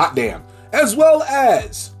 Hot damn. As well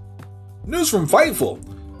as news from Fightful.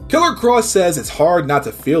 Killer Kross says it's hard not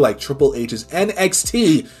to feel like Triple H's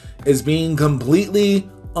NXT is being completely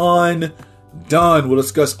undone. We'll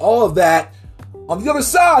discuss all of that on the other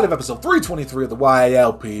side of episode 323 of the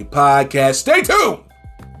YLP podcast. Stay tuned.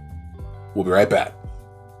 We'll be right back.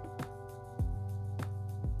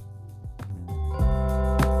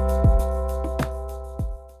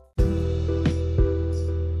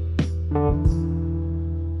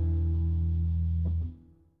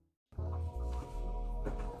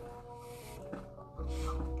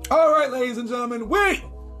 All right, ladies and gentlemen, we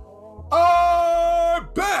are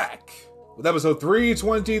back with episode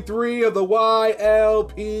 323 of the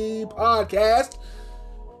YLP podcast.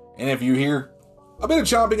 And if you hear a bit of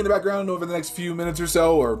chomping in the background over the next few minutes or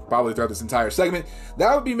so, or probably throughout this entire segment,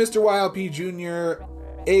 that would be Mr. YLP Jr.,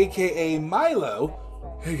 aka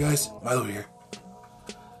Milo. Hey guys, Milo here.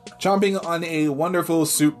 Chomping on a wonderful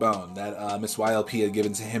soup bone that Miss YLP had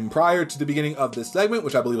given to him prior to the beginning of this segment,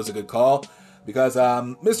 which I believe was a good call. Because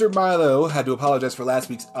Mr. Milo had to apologize for last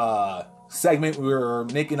week's segment.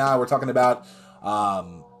 Nick and I were talking about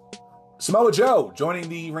Samoa Joe joining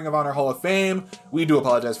the Ring of Honor Hall of Fame. We do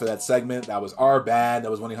apologize for that segment. That was our bad.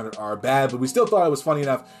 That was 1-800 our bad. But we still thought it was funny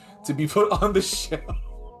enough to be put on the show.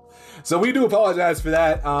 So we do apologize for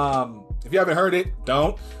that. If you haven't heard it,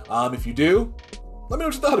 don't. If you do, let me know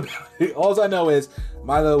what you thought about it. All I know is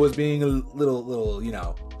Milo was being a little,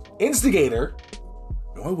 instigator.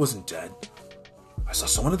 No, I wasn't dead. I saw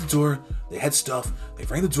someone at the door, they had stuff, they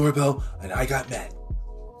rang the doorbell, and I got mad.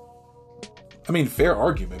 I mean, fair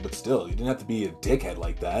argument, but still, you didn't have to be a dickhead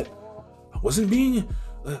like that. I wasn't being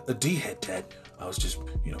a D-head, Dad. I was just,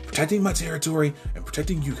 protecting my territory and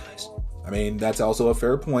protecting you guys. I mean, that's also a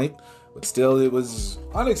fair point, but still, it was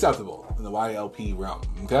unacceptable in the YLP realm,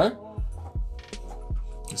 okay?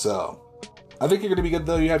 So, I think you're going to be good,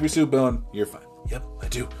 though. You have your soup on, you're fine. Yep, I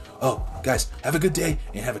do. Oh, guys, have a good day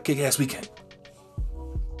and have a kick-ass weekend.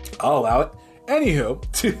 I'll allow it. Anywho,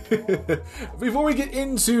 before we get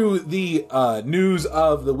into the news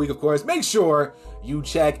of the week, of course, make sure you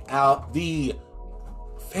check out the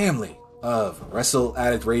family of Wrestle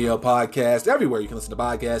Addict Radio podcast everywhere you can listen to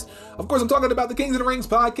podcasts. Of course, I'm talking about the Kings of the Rings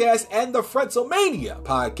podcast and the Fretzelmania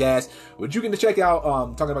podcast, which you can check out.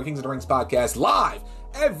 Talking about Kings of the Rings podcast live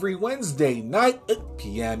every Wednesday night, 8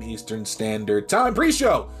 p.m. Eastern Standard Time.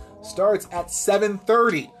 Pre-show starts at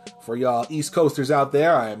 7:30 for y'all East Coasters out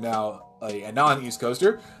there. I am now a non-East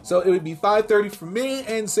Coaster, so it would be 5:30 for me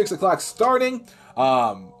and 6 o'clock starting.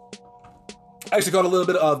 I actually caught a little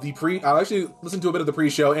bit of the I actually listened to a bit of the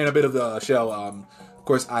pre-show and a bit of the show. Of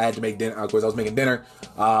course, I had to make dinner. Of course, I was making dinner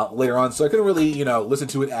later on, so I couldn't really, listen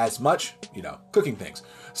to it as much, cooking things.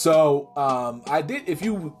 So I did. If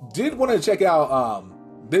you did want to check out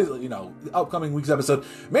this, the upcoming week's episode,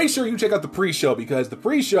 make sure you check out the pre-show because the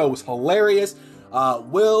pre-show was hilarious.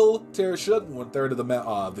 Will Tarashuk, 1/3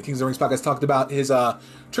 of the Kings of the Rings podcast, talked about his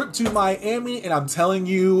trip to Miami, and I'm telling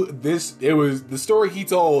you, the story he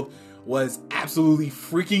told was absolutely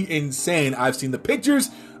freaking insane. I've seen the pictures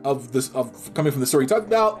of coming from the story he talked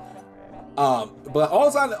about. But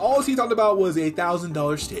all he talked about was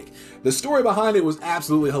 $1,000 steak. The story behind it was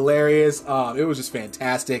absolutely hilarious. It was just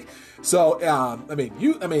fantastic. So,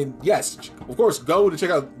 yes, of course, go to check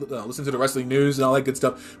out, listen to the wrestling news and all that good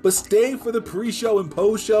stuff. But stay for the pre-show and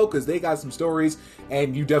post-show because they got some stories,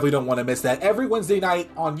 and you definitely don't want to miss that. Every Wednesday night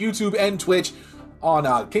on YouTube and Twitch,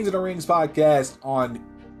 on Kings of the Rings podcast on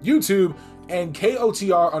YouTube, and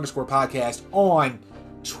KOTR_podcast on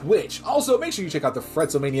Twitch. Also, make sure you check out the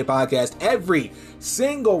Fretzelmania podcast every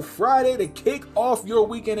single Friday to kick off your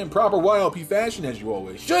weekend in proper YLP fashion, as you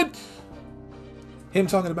always should. Him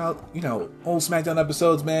talking about, old SmackDown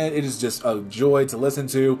episodes, man, it is just a joy to listen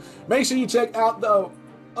to. Make sure you check out the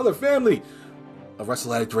other family of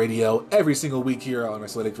Wrestle Addict Radio every single week here on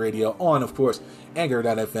Wrestle Addict Radio on, of course,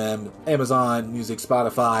 Anchor.fm, Amazon Music,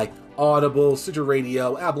 Spotify, Audible, Stitcher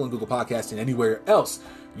Radio, Apple and Google Podcasts, and anywhere else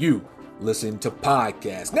you listen to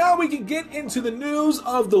podcasts. Now we can get into the news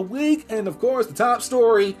of the week, and of course, the top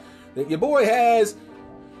story that your boy has: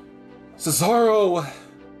 Cesaro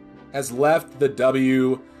has left the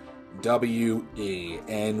WWE,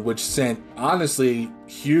 and which sent, honestly,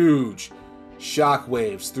 huge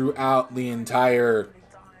shockwaves throughout the entire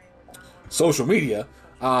social media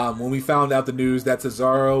when we found out the news that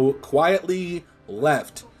Cesaro quietly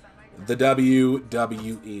left the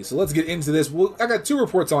WWE. So let's get into this. I got two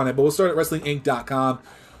reports on it, but we'll start at WrestlingInc.com.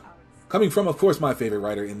 Coming from, of course, my favorite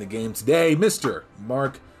writer in the game today, Mr.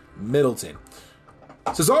 Mark Middleton.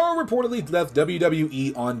 Cesaro reportedly left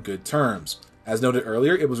WWE on good terms. As noted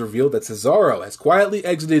earlier, it was revealed that Cesaro has quietly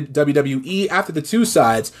exited WWE after the two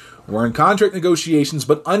sides were in contract negotiations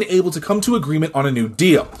but unable to come to agreement on a new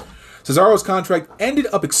deal. Cesaro's contract ended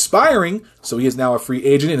up expiring, so he is now a free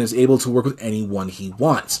agent and is able to work with anyone he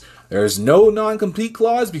wants. There is no non-compete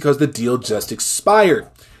clause because the deal just expired.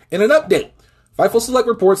 In an update, Fightful Select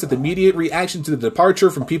reports that the immediate reaction to the departure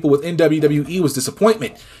from people within WWE was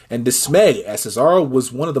disappointment and dismay, as Cesaro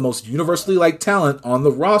was one of the most universally liked talent on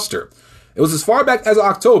the roster. It was as far back as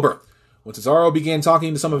October when Cesaro began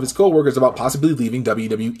talking to some of his co-workers about possibly leaving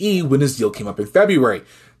WWE when his deal came up in February,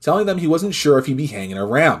 telling them he wasn't sure if he'd be hanging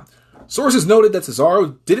around. Sources noted that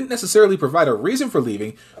Cesaro didn't necessarily provide a reason for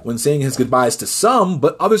leaving when saying his goodbyes to some,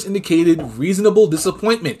 but others indicated reasonable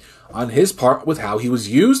disappointment on his part with how he was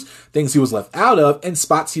used, things he was left out of, and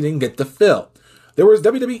spots he didn't get to fill. There was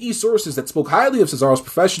WWE sources that spoke highly of Cesaro's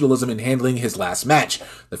professionalism in handling his last match,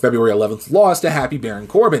 the February 11th loss to Happy Baron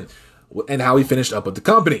Corbin, and how he finished up with the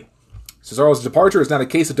company. Cesaro's departure is not a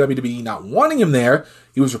case of WWE not wanting him there.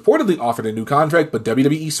 He was reportedly offered a new contract, but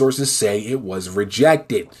WWE sources say it was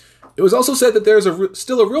rejected. It was also said that there is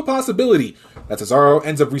still a real possibility that Cesaro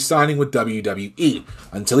ends up re-signing with WWE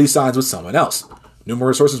until he signs with someone else.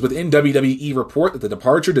 Numerous sources within WWE report that the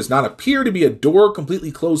departure does not appear to be a door completely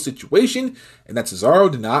closed situation and that Cesaro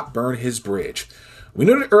did not burn his bridge. We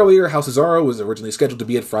noted earlier how Cesaro was originally scheduled to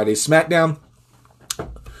be at Friday's SmackDown,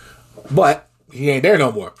 but he ain't there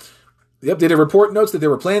no more. The updated report notes that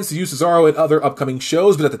there were plans to use Cesaro at other upcoming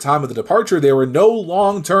shows, but at the time of the departure, there were no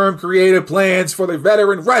long-term creative plans for the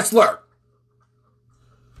veteran wrestler.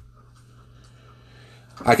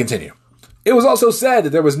 I continue. It was also said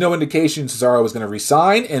that there was no indication Cesaro was going to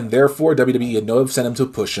resign, and therefore WWE had no incentive to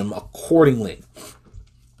push him accordingly.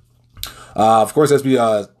 Of course, as we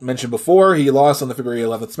mentioned before, he lost on the February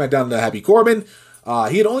 11th SmackDown to Happy Corbin.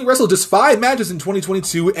 He had only wrestled just 5 matches in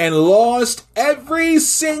 2022 and lost every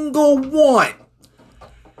single one.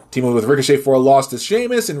 Teaming with Ricochet for a loss to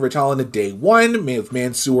Sheamus and Rich Holland at Day 1, with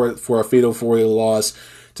Mansoor for a Fatal 4-Way loss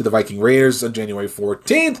to the Viking Raiders on January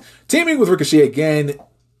 14th, teaming with Ricochet again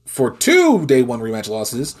for 2 Day 1 rematch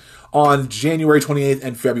losses on January 28th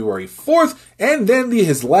and February 4th, and then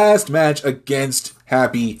his last match against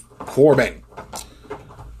Happy Corbin.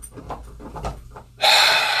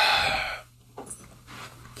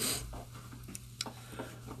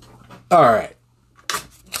 All right.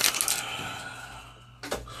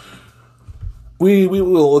 We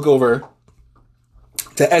will look over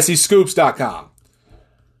to SEScoops.com.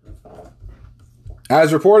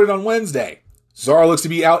 As reported on Wednesday, Cesaro looks to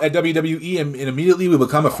be out at WWE and immediately will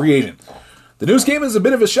become a free agent. The news came as a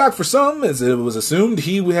bit of a shock for some, as it was assumed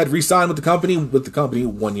he had re-signed with the company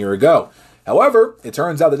 1 year ago. However, it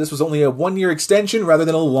turns out that this was only a 1-year extension rather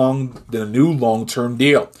than a new long-term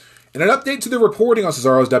deal. In an update to the reporting on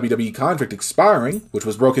Cesaro's WWE contract expiring, which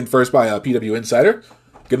was broken first by a PW Insider,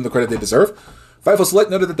 give them the credit they deserve, Fightful Select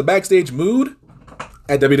noted that the backstage mood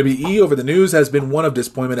at WWE over the news has been one of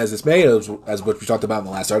disappointment as dismay, as what we talked about in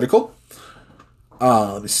the last article.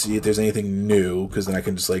 Let me see if there's anything new, because then I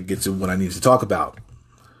can just get to what I need to talk about.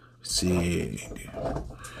 Let's see.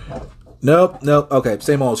 Nope. Okay,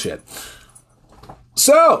 same old shit.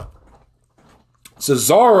 So,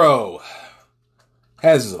 Cesaro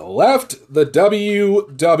has left the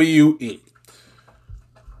WWE.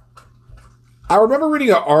 I remember reading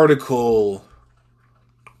an article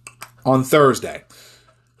on Thursday.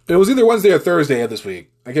 It was either Wednesday or Thursday of this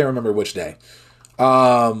week. I can't remember which day.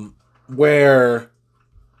 Where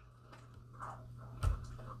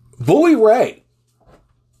Bully Ray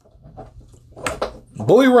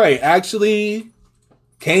actually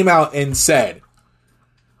came out and said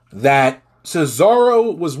that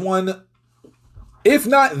Cesaro was one, if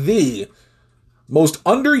not the most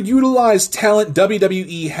underutilized talent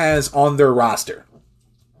WWE has on their roster,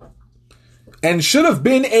 and should have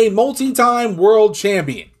been a multi-time world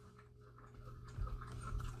champion.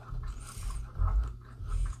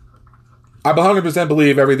 I 100%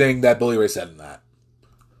 believe everything that Bully Ray said in that.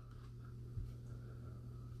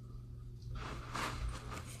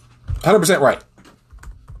 Right.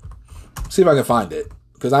 See if I can find it,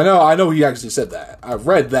 because I know he actually said that. I've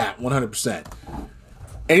read that 100%,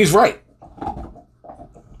 and he's right.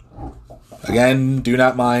 Again, do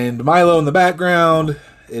not mind Milo in the background.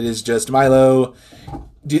 It is just Milo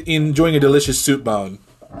enjoying a delicious soup bone,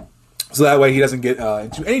 so that way he doesn't get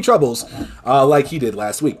into any troubles like he did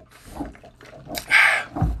last week.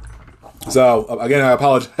 So, again, I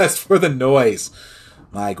apologize for the noise.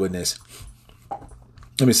 My goodness.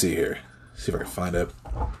 Let me see here. See if I can find it.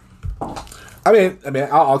 I mean,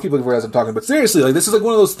 I'll keep looking for it as I'm talking, but seriously, this is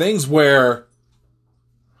one of those things where,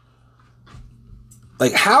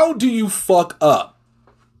 how do you fuck up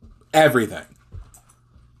everything?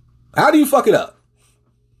 How do you fuck it up?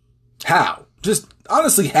 How? Just,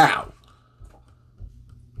 honestly, how?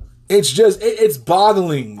 It's just, it's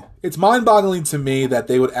boggling. It's mind-boggling to me that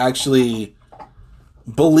they would actually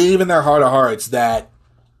believe in their heart of hearts that,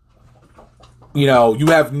 you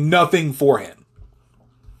have nothing for him.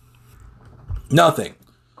 Nothing.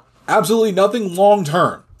 Absolutely nothing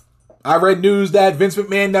long-term. I read news that Vince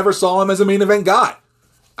McMahon never saw him as a main event guy.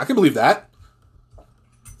 I can believe that.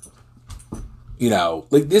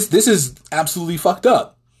 This is absolutely fucked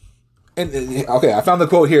up. And, okay, I found the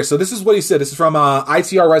quote here. So this is what he said. This is from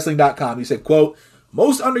itrwrestling.com. He said, quote,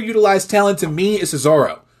 "Most underutilized talent to me is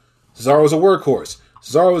Cesaro. Cesaro is a workhorse.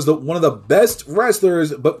 Cesaro is one of the best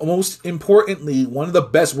wrestlers, but most importantly, one of the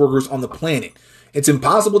best workers on the planet. It's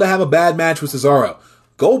impossible to have a bad match with Cesaro.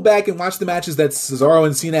 Go back and watch the matches that Cesaro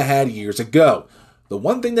and Cena had years ago. The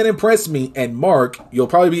one thing that impressed me, and Mark, you'll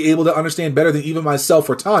probably be able to understand better than even myself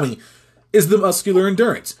or Tommy, is the muscular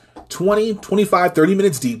endurance. 20, 25, 30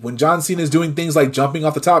 minutes deep when John Cena is doing things like jumping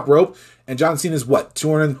off the top rope, and John Cena is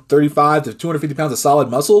 235 to 250 pounds of solid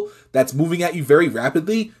muscle that's moving at you very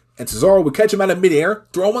rapidly, and Cesaro would catch him out of midair,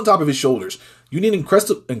 throw him on top of his shoulders. You need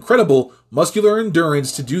incredible muscular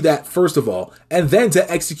endurance to do that first of all, and then to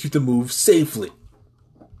execute the move safely."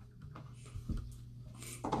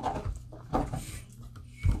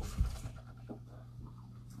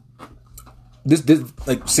 This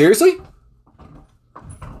seriously?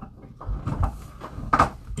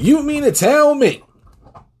 You mean to tell me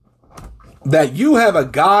that you have a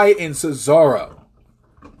guy in Cesaro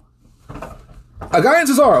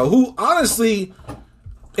who, honestly,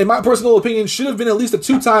 in my personal opinion, should have been at least a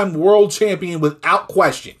 2-time world champion without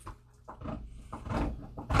question.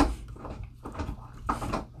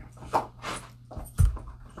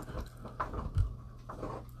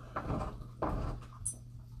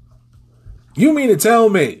 You mean to tell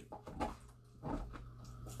me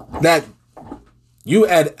that you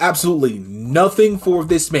had absolutely nothing for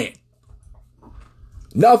this man?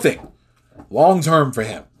 Nothing long-term for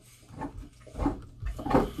him.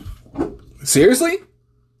 Seriously?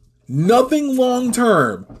 Nothing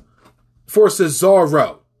long-term for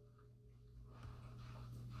Cesaro.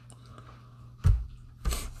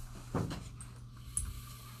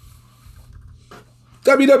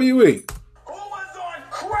 WWE. Who was on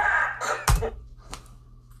crack?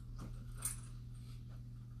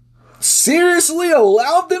 Seriously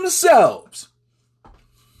allowed themselves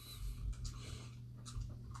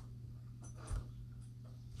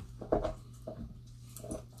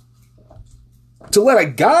to let a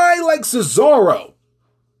guy like Cesaro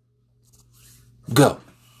go.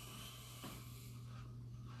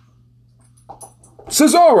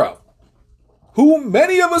 Cesaro, who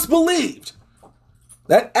many of us believed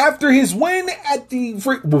that after his win at the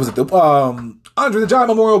Andre the Giant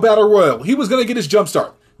Memorial Battle Royal, he was going to get his jump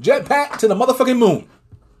start. Jetpack to the motherfucking moon.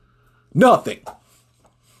 Nothing.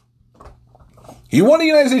 He won the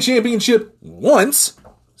United States Championship once.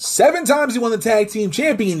 7 times he won the Tag Team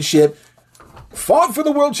Championship. Fought for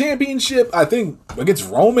the World Championship, I think, against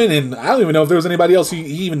Roman, and I don't even know if there was anybody else he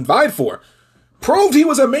even vied for. Proved he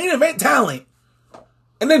was a main event talent.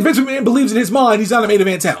 And then Vince McMahon believes in his mind he's not a main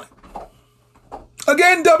event talent.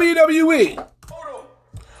 Again, WWE.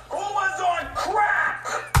 Who was on crack?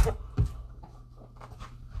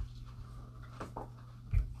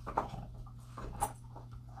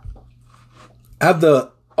 Have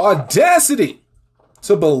the audacity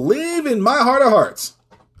to believe in my heart of hearts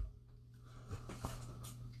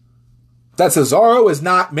that Cesaro is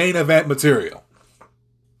not main event material.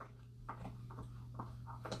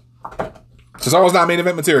 Cesaro's not main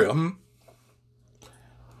event material.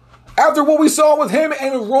 After what we saw with him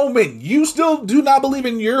and Roman, you still do not believe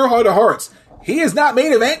in your heart of hearts he is not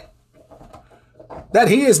main event? That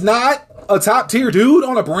he is not a top tier dude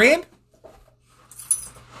on a brand?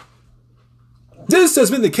 This has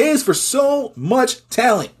been the case for so much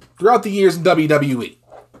talent throughout the years in WWE.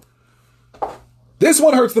 This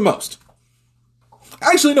one hurts the most.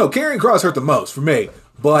 Actually, no, Karrion Kross hurt the most for me,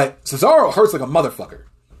 but Cesaro hurts like a motherfucker.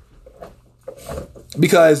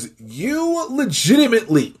 Because you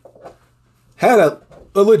legitimately had a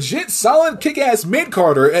legit solid kick-ass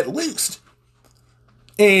mid-carder at least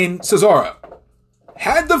in Cesaro.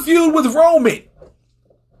 Had the feud with Roman,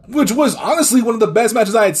 which was honestly one of the best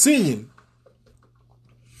matches I had seen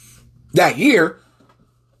that year,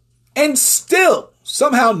 and still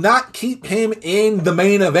somehow not keep him in the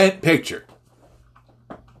main event picture.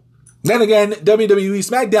 Then again, WWE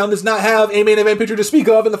SmackDown does not have a main event picture to speak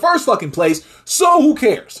of in the first fucking place, so who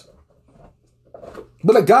cares?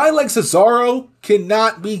 But a guy like Cesaro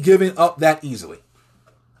cannot be given up that easily.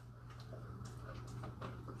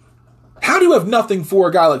 How do you have nothing for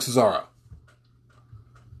a guy like Cesaro?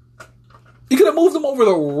 You could have moved him over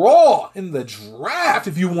to Raw in the draft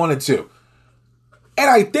if you wanted to. And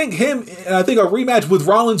I think a rematch with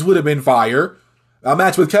Rollins would have been fire. A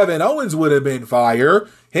match with Kevin Owens would have been fire.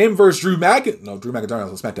 Him versus Drew McIntyre. No, Drew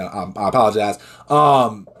McIntyre was on SmackDown. I apologize.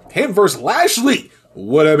 Him versus Lashley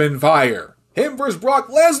would have been fire. Him versus Brock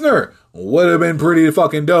Lesnar would have been pretty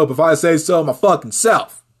fucking dope if I say so my fucking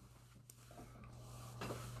self.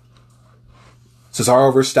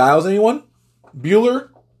 Cesaro versus Styles, anyone? Bueller?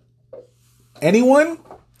 Anyone?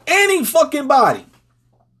 Any fucking body.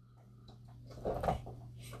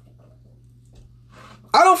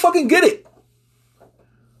 I don't fucking get it.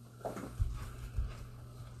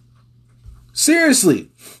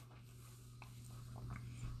 Seriously.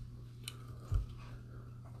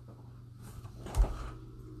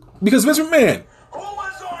 Because Vince McMahon, Who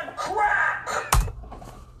was on crack?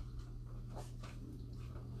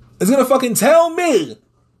 is gonna fucking tell me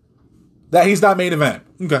that he's not main event.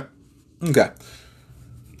 Okay.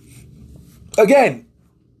 Again,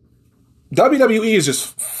 WWE is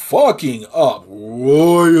just fucking up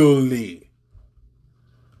royally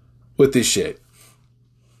with this shit.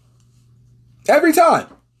 Every time.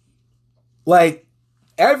 Like,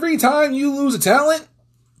 every time you lose a talent,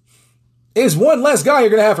 is one less guy you're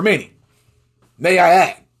going to have for Mania. May I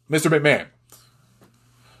add, Mr. McMahon.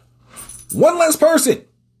 One less person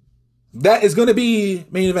that is going to be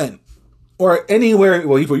main event. Or anywhere.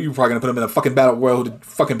 Well, you're probably going to put him in a fucking battle royal to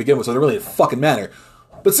fucking begin with, so it doesn't really fucking matter.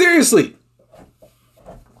 But seriously,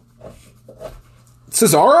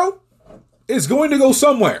 Cesaro is going to go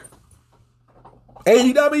somewhere.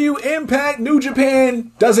 AEW, Impact, New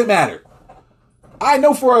Japan, doesn't matter. I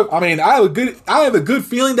know I have a good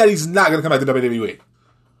feeling that he's not going to come back to WWE.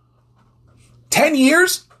 10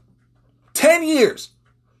 years? 10 years.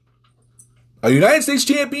 A United States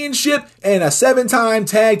Championship and a 7-time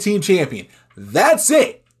tag team champion. That's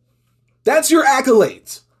it. That's your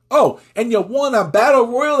accolades. Oh, and you won a battle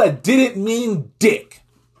royal that didn't mean dick.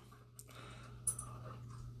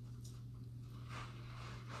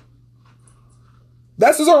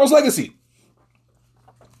 That's Cesaro's legacy.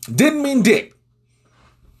 Didn't mean dick.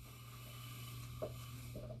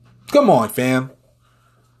 Come on, fam.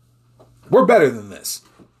 We're better than this.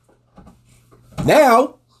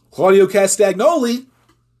 Now, Claudio Castagnoli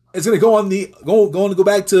is going to go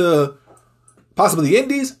back to possibly the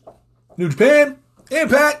Indies, New Japan,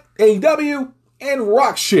 Impact, AEW, and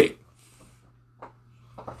rock shit.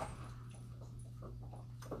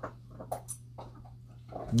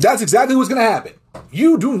 That's exactly what's going to happen.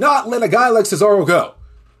 You do not let a guy like Cesaro go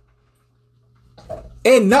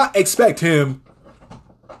and not expect him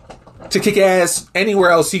to kick ass anywhere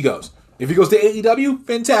else he goes. If he goes to AEW,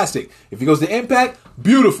 fantastic. If he goes to Impact,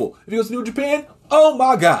 beautiful. If he goes to New Japan, oh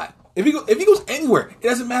my God. If he goes anywhere, it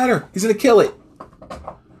doesn't matter. He's going to kill it.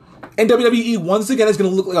 And WWE once again is going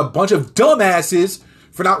to look like a bunch of dumbasses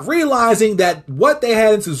for not realizing that what they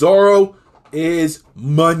had in Cesaro is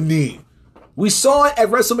money. We saw it at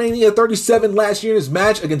WrestleMania 37 last year in his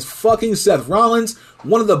match against fucking Seth Rollins.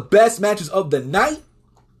 One of the best matches of the night.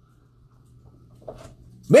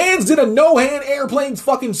 Mans did a no-hand airplane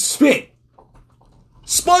fucking spin.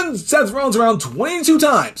 Spun Seth Rollins around 22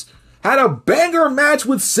 times. Had a banger match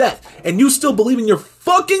with Seth. And you still believe in your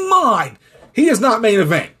fucking mind he is not main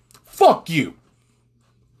event. Fuck you.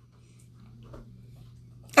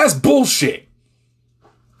 That's bullshit.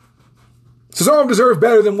 Cesaro deserved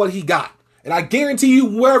better than what he got. And I guarantee you,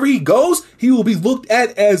 wherever he goes, he will be looked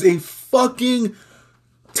at as a fucking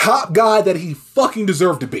top guy that he fucking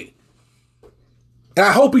deserved to be. And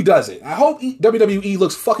I hope he does it. I hope WWE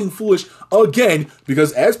looks fucking foolish again,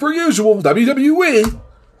 because as per usual, WWE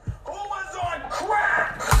Who was on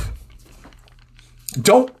crack?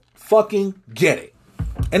 don't fucking get it.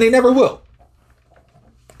 And they never will.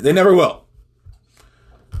 They never will.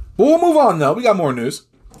 But we'll move on, though. We got more news.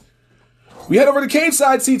 We head over to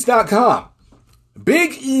CagesideSeats.com.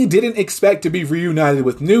 Big E didn't expect to be reunited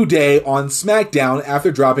with New Day on SmackDown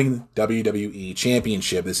after dropping WWE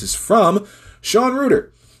Championship. This is from Sean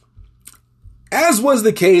Reuter. As was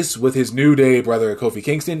the case with his New Day brother Kofi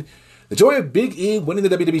Kingston, the joy of Big E winning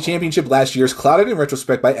the WWE Championship last year is clouded in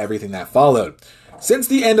retrospect by everything that followed. Since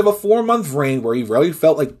the end of a 4-month reign where he rarely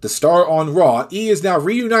felt like the star on Raw, E is now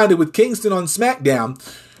reunited with Kingston on SmackDown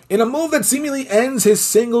in a move that seemingly ends his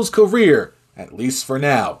singles career, at least for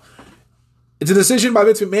now. It's a decision by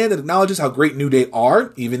Vince McMahon that acknowledges how great New Day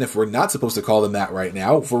are, even if we're not supposed to call them that right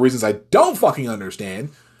now, for reasons I don't fucking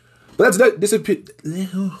understand. But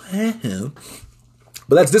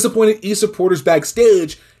that's disappointed E supporters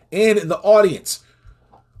backstage and in the audience.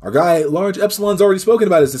 Our guy Lawrence Epsilon's already spoken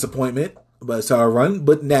about his disappointment about his title run,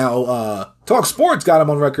 but now Talk Sports got him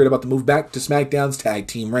on record about the move back to SmackDown's tag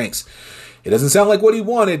team ranks. It doesn't sound like what he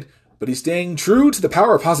wanted, but he's staying true to the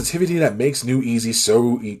power of positivity that makes New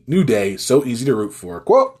Day so easy to root for.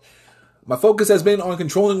 Quote, "My focus has been on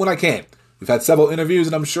controlling what I can. We've had several interviews,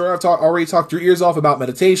 and I'm sure I've already talked your ears off about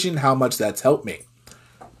meditation, how much that's helped me.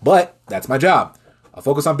 But that's my job. I'll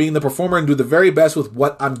focus on being the performer and do the very best with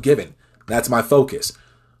what I'm given. That's my focus.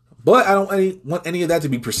 But I don't want any of that to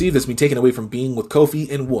be perceived as me taken away from being with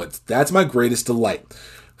Kofi and Woods. That's my greatest delight.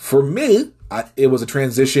 For me, it was a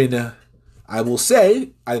transition. I will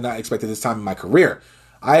say, I did not expect at this time in my career.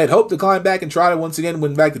 I had hoped to climb back and try to once again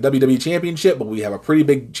win back the WWE Championship, but we have a pretty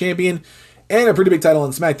big champion and a pretty big title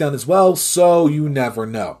on SmackDown as well, so you never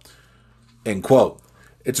know." End quote.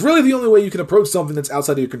 It's really the only way you can approach something that's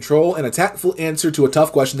outside of your control, and a tactful answer to a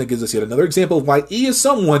tough question that gives us yet another example of why E is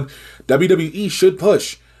someone WWE should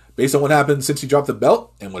push. Based on what happened since he dropped the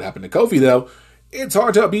belt, and what happened to Kofi though, it's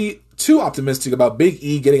hard to be too optimistic about Big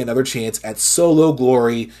E getting another chance at solo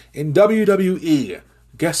glory in WWE.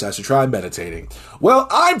 Guess I should try meditating. Well,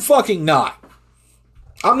 I'm fucking not.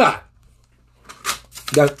 I'm not.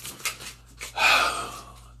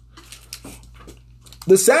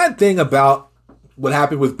 The sad thing about what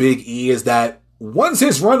happened with Big E is that once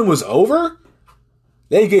his run was over,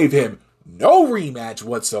 they gave him no rematch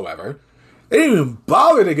whatsoever. They didn't even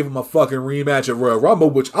bother to give him a fucking rematch at Royal Rumble,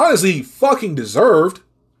 which honestly he fucking deserved,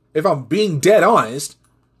 if I'm being dead honest.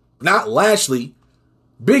 Not Lashley.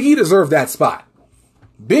 Big E deserved that spot.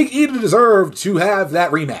 Big E deserved to have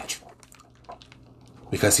that rematch.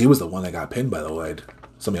 Because he was the one that got pinned, by the way.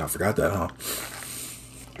 Some of y'all forgot that, huh?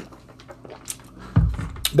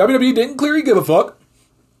 WWE didn't clearly give a fuck.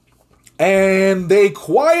 And they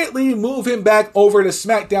quietly move him back over to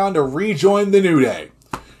SmackDown to rejoin the New Day.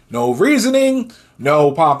 No reasoning,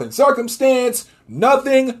 no pomp and circumstance,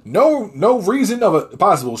 nothing, no reason of a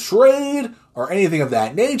possible trade or anything of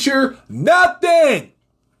that nature. Nothing!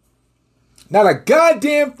 Not a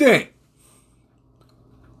goddamn thing.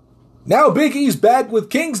 Now Big E's back with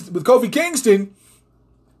Kofi Kingston,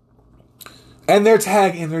 and they're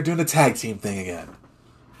doing the tag team thing again.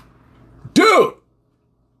 Dude,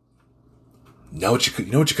 you know what you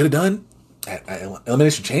could have done at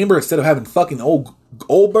Elimination Chamber instead of having fucking old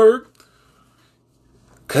Goldberg?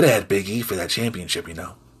 Could have had Big E for that championship, you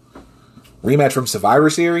know. Rematch from Survivor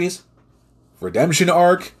Series, Redemption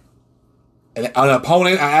Arc, and an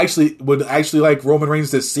opponent I would like Roman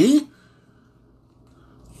Reigns to see.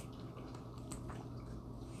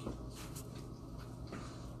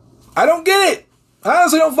 I don't get it. I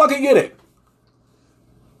honestly don't fucking get it.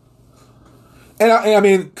 And I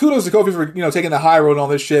mean, kudos to Kofi for taking the high road on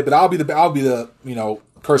this shit. But I'll be the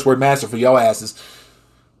curse word master for yo asses.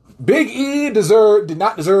 Big E did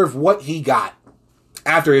not deserve what he got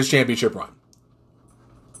after his championship run.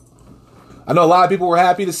 I know a lot of people were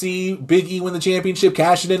happy to see Big E win the championship,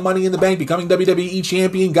 cashing in Money in the Bank, becoming WWE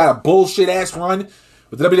champion, got a bullshit ass run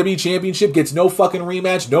with the WWE championship, gets no fucking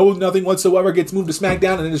rematch, nothing whatsoever, gets moved to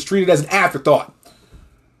SmackDown, and then is treated as an afterthought.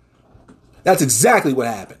 That's exactly what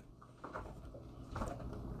happened.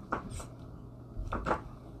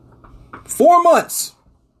 4 months.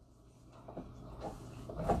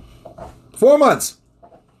 4 months.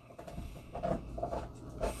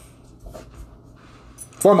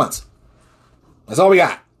 4 months. That's all we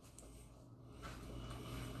got.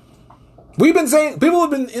 We've been saying, people have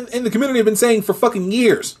been in the community have been saying for fucking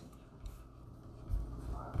years.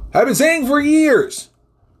 I've been saying for years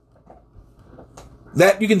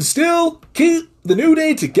that you can still keep the New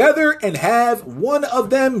Day together and have one of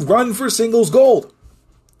them run for singles gold.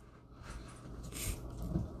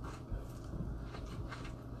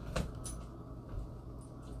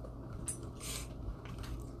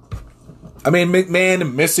 I mean,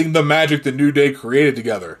 McMahon missing the magic the New Day created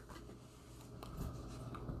together.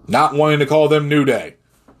 Not wanting to call them New Day.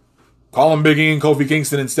 Call them Big E and Kofi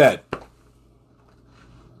Kingston instead.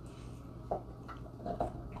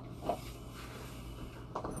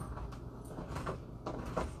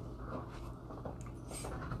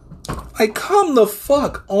 Like, come the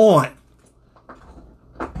fuck on.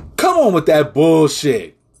 Come on with that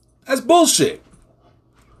bullshit. That's bullshit.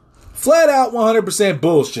 Flat out 100%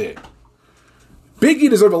 bullshit. Big E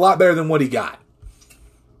deserved a lot better than what he got.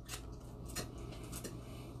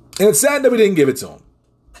 And it's sad that we didn't give it to him.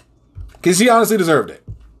 Because he honestly deserved it.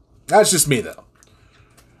 That's just me, though.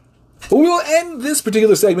 But we will end this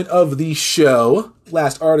particular segment of the show.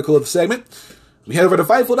 Last article of the segment. We head over to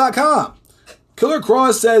Fightful.com. Killer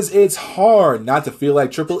Kross says it's hard not to feel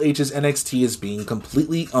like Triple H's NXT is being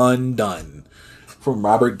completely undone. From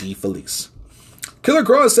Robert D. Felice. Killer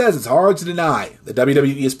Kross says it's hard to deny that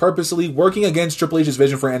WWE is purposely working against Triple H's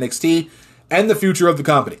vision for NXT and the future of the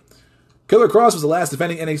company. Killer Kross was the last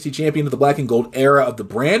defending NXT champion of the black and gold era of the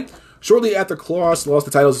brand. Shortly after Kross lost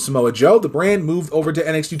the titles to Samoa Joe, the brand moved over to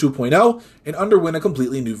NXT 2.0 and underwent a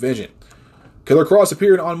completely new vision. Killer Kross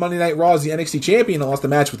appeared on Monday Night Raw as the NXT champion and lost the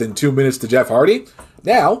match within 2 minutes to Jeff Hardy.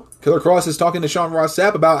 Now, Killer Kross is talking to Sean Ross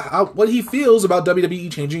Sapp about what he feels about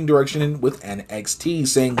WWE changing direction with NXT,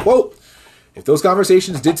 saying, quote, "If those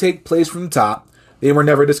conversations did take place from the top, they were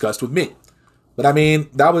never discussed with me. But I mean,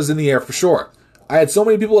 that was in the air for sure. I had so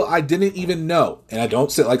many people I didn't even know, and I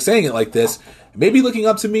don't like saying it like this, maybe looking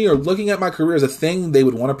up to me or looking at my career as a thing they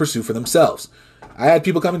would want to pursue for themselves. I had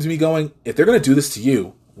people coming to me going, if they're going to do this to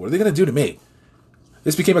you, what are they going to do to me?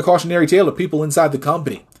 This became a cautionary tale to people inside the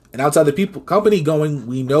company and outside the company going,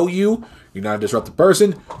 we know you, you're not a disruptive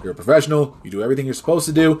person, you're a professional, you do everything you're supposed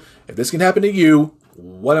to do. If this can happen to you,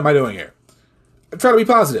 what am I doing here? I try to be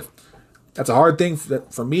positive. That's a hard thing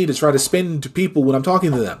for me to try to spin to people when I'm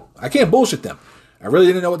talking to them. I can't bullshit them. I really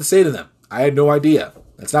didn't know what to say to them. I had no idea.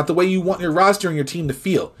 That's not the way you want your roster and your team to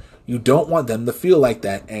feel. You don't want them to feel like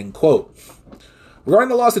that," end quote. Regarding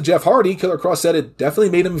the loss of Jeff Hardy, Killer Kross said it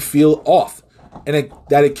definitely made him feel off, and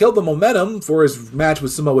that it killed the momentum for his match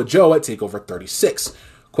with Samoa Joe at TakeOver 36.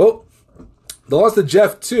 Quote, "The loss of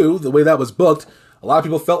Jeff, too, the way that was booked, a lot of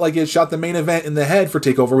people felt like it shot the main event in the head for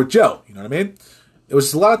TakeOver with Joe. You know what I mean? It was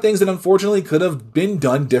just a lot of things that unfortunately could have been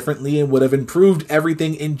done differently and would have improved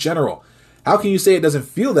everything in general. How can you say it doesn't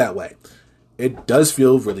feel that way? It does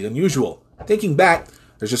feel really unusual. Thinking back,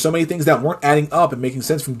 there's just so many things that weren't adding up and making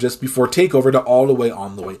sense from just before TakeOver to all the way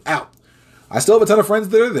on the way out. I still have a ton of friends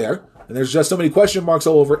that are there, and there's just so many question marks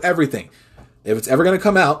all over everything. If it's ever going to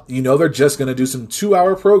come out, you know they're just going to do some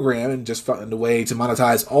 2-hour program and just find a way to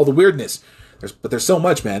monetize all the weirdness. But there's so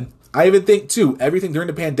much, man. I even think, too, everything during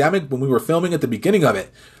the pandemic when we were filming at the beginning of it,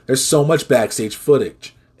 there's so much backstage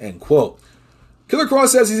footage," end quote. Killer Kross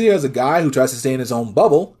says he's a guy who tries to stay in his own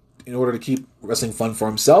bubble. in order to keep wrestling fun for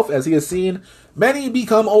himself, as he has seen many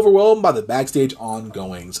become overwhelmed by the backstage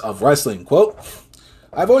ongoings of wrestling. Quote,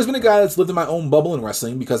 I've always been a guy that's lived in my own bubble in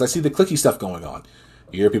wrestling because I see the cliquey stuff going on.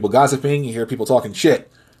 You hear people gossiping, you hear people talking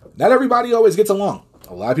shit. Not everybody always gets along.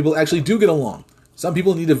 A lot of people actually do get along. Some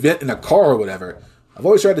people need to vent in a car or whatever. I've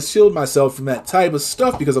always tried to shield myself from that type of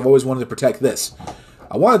stuff because I've always wanted to protect this.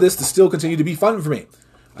 I wanted this to still continue to be fun for me.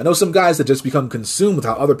 I know some guys that just become consumed with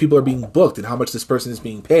how other people are being booked and how much this person is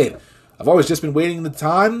being paid. I've always just been waiting the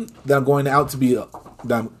time that I'm going to be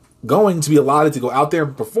allotted to go out there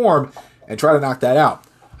and perform and try to knock that out.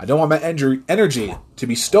 I don't want my energy to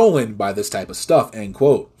be stolen by this type of stuff, end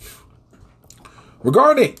quote.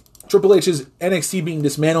 Regarding Triple H's NXT being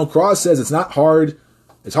dismantled, Cross says it's hard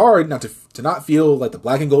not to not feel like the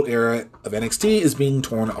black and gold era of NXT is being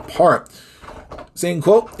torn apart. Saying,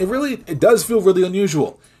 quote, it does feel really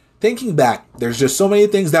unusual. Thinking back, there's just so many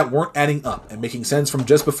things that weren't adding up and making sense from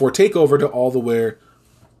just before TakeOver to all the way.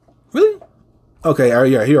 Really? Okay,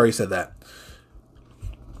 yeah, he already said that.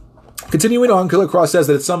 Continuing on, Killer Cross says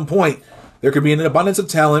that at some point, there could be an abundance of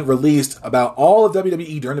talent released about all of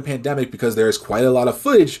WWE during the pandemic because there is quite a lot of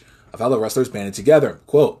footage of how the wrestlers banded together.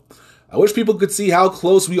 Quote, I wish people could see how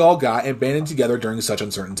close we all got and banded together during such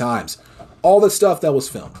uncertain times. All the stuff that was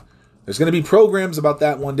filmed. There's going to be programs about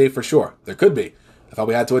that one day for sure. There could be. Of how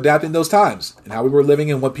we had to adapt in those times, and how we were living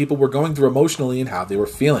and what people were going through emotionally and how they were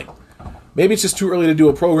feeling. Maybe it's just too early to do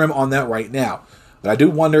a program on that right now, but I do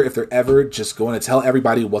wonder if they're ever just going to tell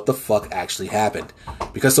everybody what the fuck actually happened.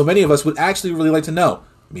 Because so many of us would actually really like to know,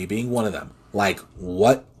 me being one of them, like,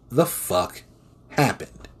 what the fuck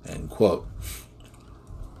happened, end quote.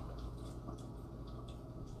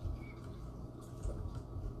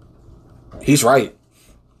 He's right.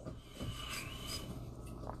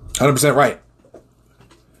 100% right.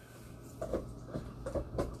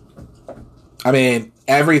 I mean,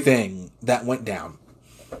 everything that went down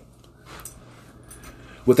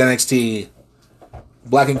with NXT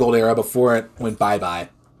Black and Gold era before it went bye-bye,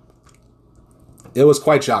 it was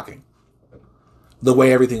quite shocking the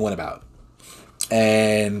way everything went about.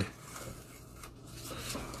 And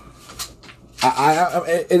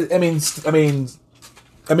I mean,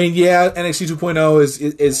 yeah, NXT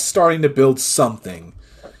 2.0 is starting to build something,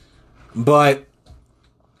 but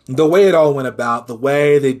the way it all went about, the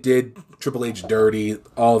way they did Triple H dirty,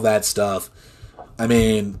 all that stuff. I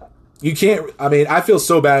mean, you can't. I mean, I feel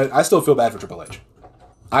so bad. I still feel bad for Triple H.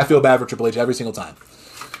 I feel bad for Triple H every single time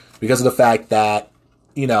because of the fact that,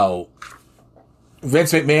 you know,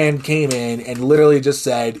 Vince McMahon came in and literally just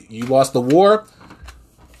said, "You lost the war.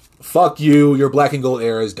 Fuck you. Your Black and Gold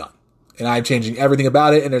era is done, and I'm changing everything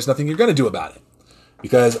about it. And there's nothing you're gonna do about it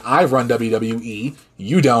because I run WWE.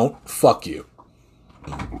 You don't. Fuck you."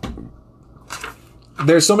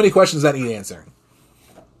 There's so many questions that need answering.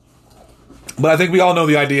 But I think we all know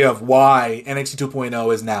the idea of why NXT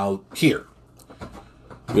 2.0 is now here.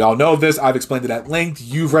 We all know this. I've explained it at length.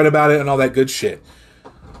 You've read about it and all that good shit.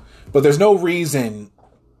 But there's no reason,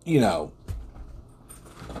 you know.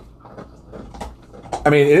 I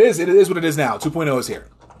mean, it is what it is now. 2.0 is here.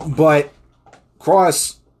 But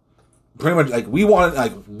Cross, pretty much, like, we want,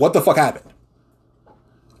 like, what the fuck happened?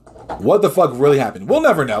 What the fuck really happened? We'll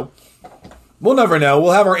never know. We'll never know.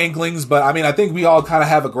 We'll have our inklings, but I mean, I think we all kind of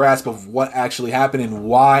have a grasp of what actually happened and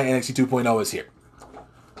why NXT 2.0 is here.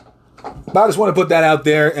 But I just want to put that out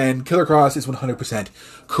there, and Killer Cross is 100%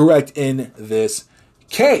 correct in this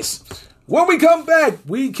case. When we come back,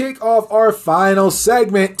 we kick off our final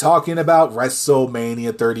segment talking about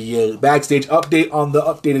WrestleMania 38. Backstage update on the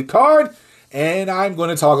updated card, and I'm going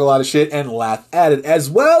to talk a lot of shit and laugh at it, as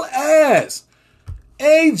well as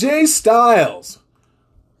AJ Styles.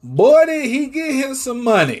 Boy, did he get him some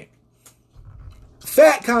money.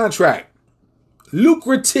 Fat contract.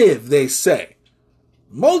 Lucrative, they say.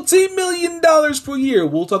 Multi-million dollars per year.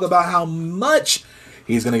 We'll talk about how much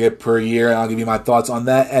he's going to get per year, and I'll give you my thoughts on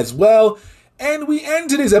that as well. And we end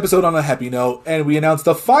today's episode on a happy note, and we announce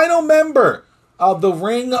the final member of the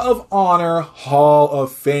Ring of Honor Hall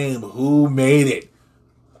of Fame who made it.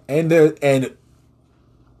 And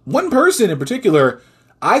one person in particular,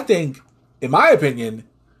 I think, in my opinion,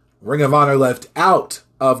 Ring of Honor left out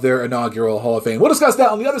of their inaugural Hall of Fame. We'll discuss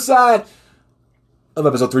that on the other side of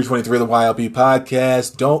episode 323 of the YLP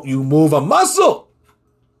podcast. Don't you move a muscle.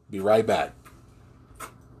 Be right back.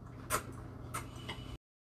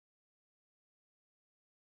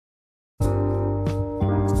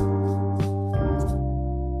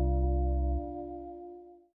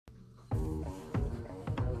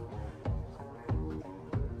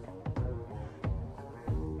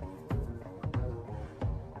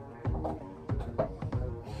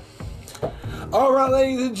 All right,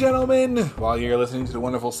 ladies and gentlemen, while you're listening to the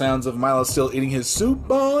wonderful sounds of Milo still eating his soup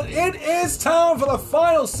bone, it is time for the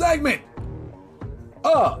final segment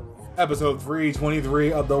of episode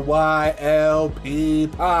 323 of the YLP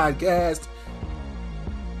podcast.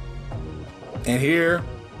 And here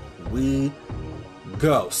we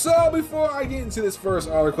go. So before I get into this first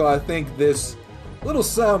article, I think this little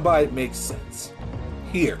soundbite makes sense.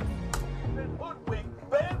 Here. Been hoodwinked,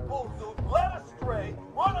 bamboozled, led astray,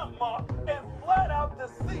 run amok, and flat out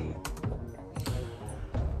deceived.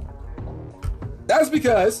 That's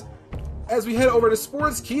because, as we head over to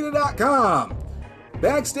sportskeeda.com,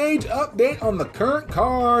 backstage update on the current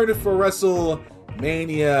card for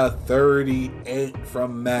WrestleMania 38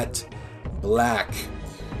 from Matt Black.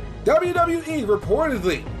 WWE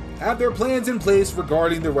reportedly have their plans in place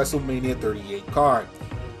regarding the WrestleMania 38 card.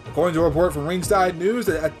 According to a report from Ringside News,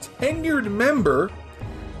 a tenured member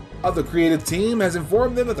of the creative team has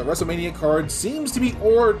informed them that the WrestleMania card seems to be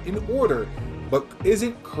in order, but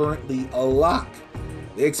isn't currently a lock.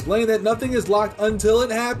 They explain that nothing is locked until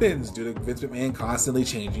it happens, due to Vince McMahon constantly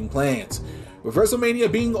changing plans. With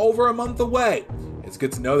WrestleMania being over a month away, it's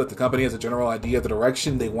good to know that the company has a general idea of the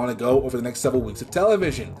direction they want to go over the next several weeks of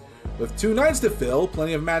television. With 2 nights to fill,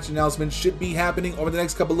 plenty of match announcements should be happening over the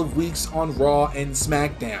next couple of weeks on Raw and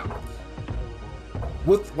SmackDown.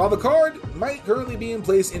 While the card might currently be in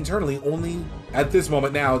place internally, only at this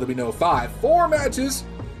moment now that we know 4 matches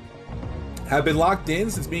have been locked in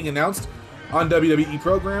since being announced on WWE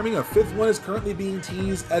programming. A 5th one is currently being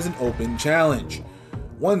teased as an open challenge.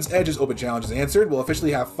 Once Edge's open challenge is answered, we'll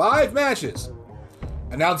officially have 5 matches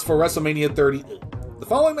announced for WrestleMania 38. The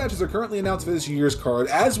following matches are currently announced for this year's card.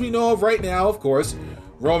 As we know of right now, of course,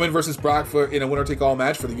 Roman versus Brock in a winner-take-all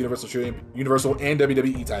match for the Universal and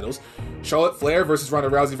WWE titles. Charlotte Flair versus Ronda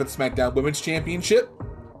Rousey for the SmackDown Women's Championship.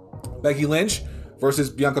 Becky Lynch versus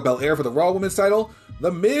Bianca Belair for the Raw Women's title.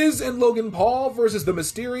 The Miz and Logan Paul versus the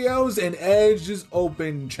Mysterios and Edge's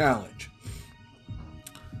Open Challenge.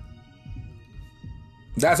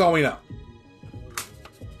 That's all we know.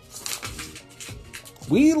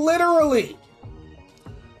 We literally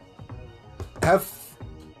have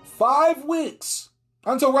 5 weeks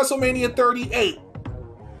until WrestleMania 38.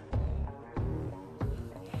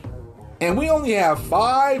 And we only have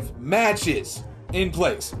 5 matches in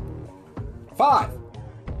place. 5.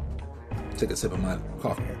 Take a sip of my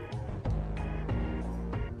coffee here.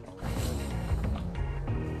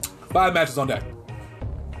 5 matches on deck.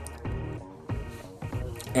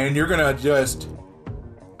 And you're gonna just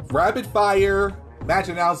rapid fire match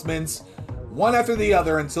announcements one after the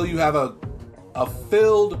other until you have a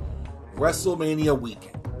filled WrestleMania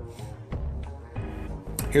weekend.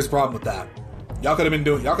 Here's the problem with that. Y'all could have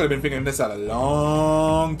been figuring this out a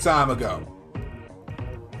long time ago.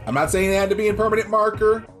 I'm not saying it had to be in permanent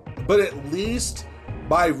marker, but at least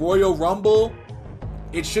by Royal Rumble,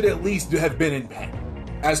 it should at least have been in pen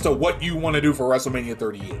as to what you want to do for WrestleMania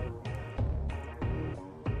 38.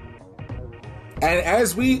 And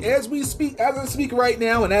as I speak right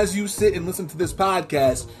now, and as you sit and listen to this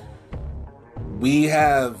podcast, we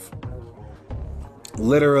have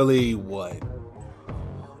literally what?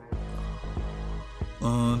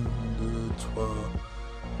 On the 12th,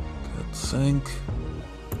 can't think.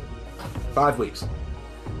 5 weeks.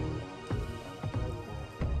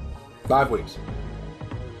 5 weeks.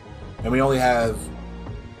 And we only have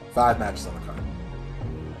 5 matches on the card.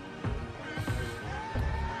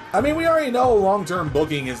 I mean, we already know long-term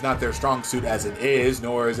booking is not their strong suit as it is,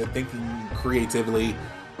 nor is it thinking creatively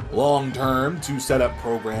long-term to set up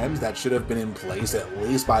programs that should have been in place at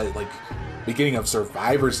least by, like, beginning of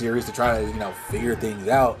Survivor Series to try to, figure things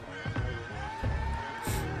out.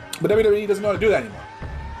 But WWE doesn't know how to do that anymore.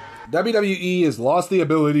 WWE has lost the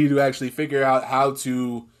ability to actually figure out how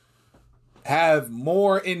to have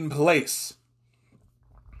more in place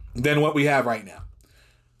than what we have right now.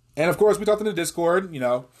 And of course, we talked in the Discord,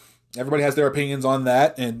 everybody has their opinions on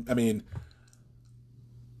that. And I mean,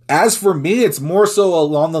 as for me, it's more so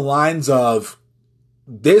along the lines of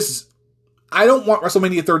this. I don't want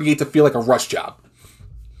WrestleMania 38 to feel like a rush job.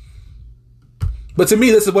 But to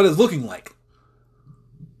me, this is what it's looking like.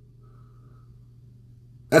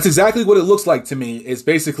 That's exactly what it looks like to me. It's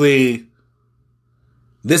basically,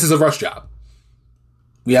 this is a rush job.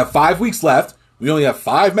 We have 5 weeks left. We only have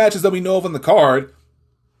 5 matches that we know of on the card.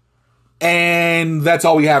 And that's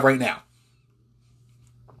all we have right now.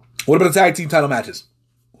 What about the tag team title matches?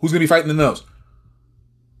 Who's going to be fighting in those?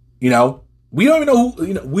 We don't even know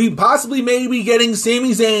who. We possibly may be getting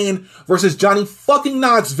Sami Zayn versus Johnny fucking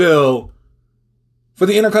Knoxville for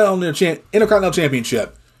the Intercontinental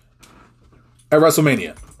Championship at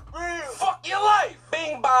WrestleMania. Fuck your life!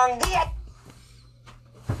 Bing bong.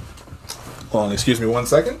 Hold on, excuse me 1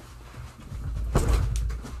 second.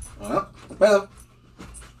 Well,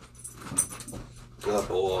 good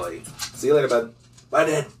boy. See you later, bud. Bye,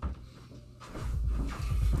 Dad.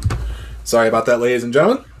 Sorry about that, ladies and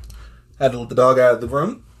gentlemen. Had to let the dog out of the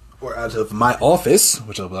room, or out of my office,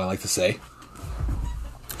 which I like to say.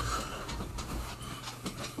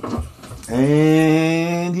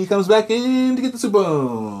 And he comes back in to get the soup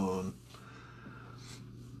bone.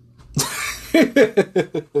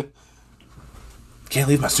 Can't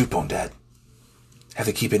leave my soup bone, Dad. Have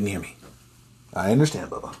to keep it near me. I understand,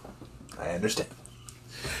 Bubba. I understand.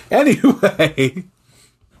 Anyway.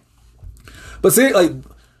 But see, like,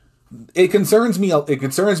 it concerns me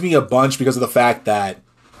a bunch because of the fact that,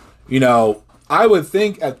 you know, I would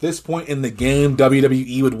think at this point in the game,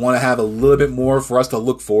 WWE would want to have a little bit more for us to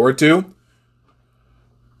look forward to.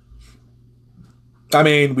 I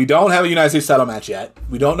mean, we don't have a United States title match yet.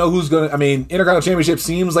 We don't know who's going to... I mean, Intercontinental Championship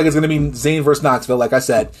seems like it's going to be Zayn versus Knoxville, like I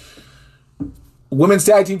said. Women's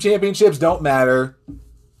Tag Team Championships don't matter.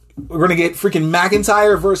 We're going to get freaking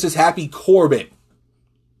McIntyre versus Happy Corbin.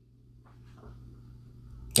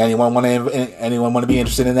 Anyone want to be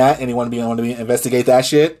interested in that? Anyone want to investigate that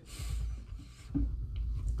shit?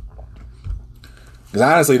 Because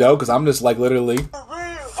honestly, though, because I'm just like literally...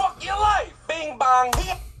 Fuck your life! Bing bong!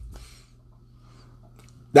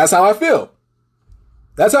 That's how I feel.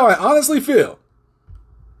 That's how I honestly feel.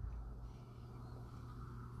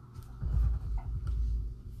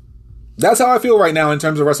 That's how I feel right now in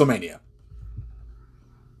terms of WrestleMania.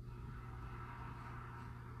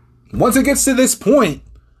 Once it gets to this point,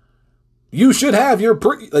 you should have your...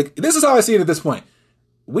 this is how I see it at this point.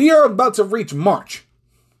 We are about to reach March.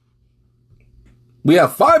 We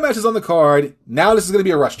have 5 matches on the card. Now this is going to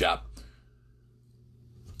be a rush job.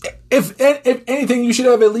 If anything, you should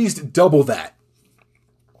have at least double that.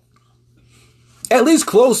 At least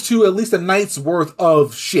close to at least a night's worth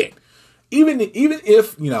of shit. Even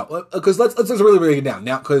if, you know, because let's just really break it down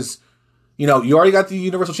now, because, you know, you already got the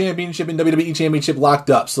Universal Championship and WWE Championship locked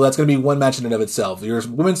up, so that's going to be one match in and of itself. Your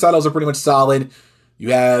women's titles are pretty much solid.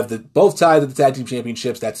 You have both tied to the Tag Team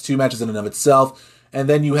Championships. That's 2 matches in and of itself. And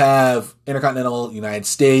then you have Intercontinental United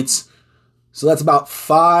States. So that's about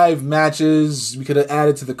 5 matches we could have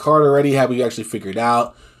added to the card already had we actually figured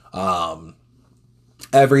out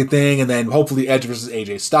everything. And then hopefully Edge versus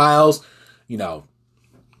AJ Styles. You know,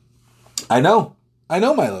 I know,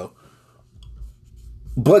 Milo.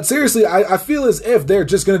 But seriously, I feel as if they're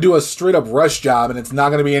just going to do a straight up rush job and it's not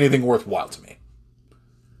going to be anything worthwhile to me.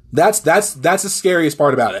 That's the scariest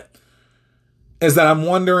part about it. Is that I'm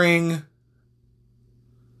wondering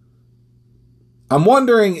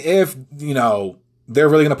if, you know, they're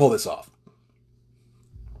really going to pull this off.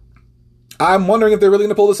 I'm wondering if they're really going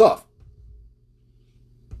to pull this off.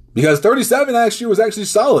 Because 37 last year was actually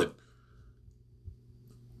solid.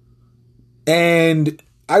 And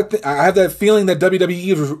I have that feeling that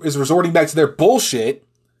WWE is resorting back to their bullshit.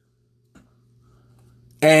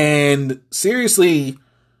 And seriously,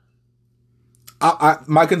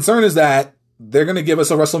 my concern is that they're going to give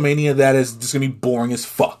us a WrestleMania that is just going to be boring as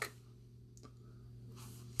fuck.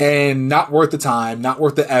 And not worth the time, not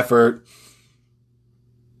worth the effort.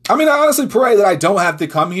 I mean, I honestly pray that I don't have to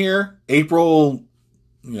come here April,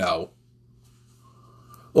 you know.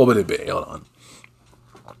 What would it be? Hold on.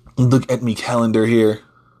 Look at me calendar here.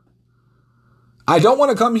 I don't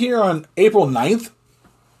want to come here on April 9th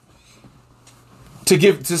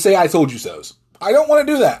to say I told you so's. I don't want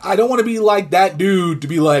to do that. I don't want to be like that dude to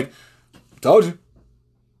be like, told you.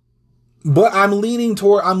 But I'm leaning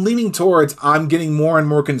towards I'm getting more and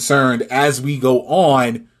more concerned as we go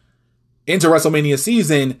on into WrestleMania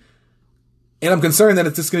season. And I'm concerned that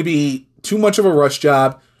it's just going to be too much of a rush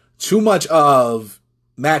job, too much of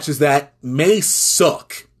matches that may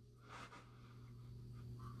suck.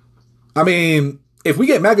 I mean, if we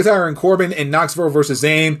get McIntyre and Corbin and Knoxville versus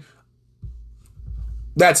Zayn,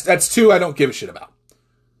 that's 2 I don't give a shit about.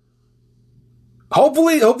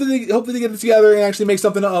 Hopefully they get it together and actually make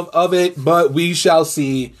something of it, but we shall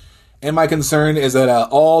see. And my concern is at an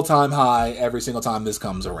all-time high every single time this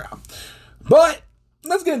comes around. But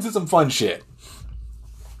let's get into some fun shit.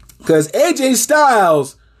 Because AJ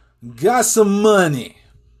Styles got some money.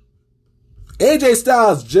 AJ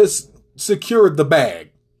Styles just secured the bag.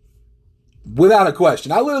 Without a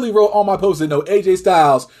question. I literally wrote on my post-it note, AJ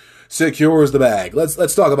Styles secures the bag.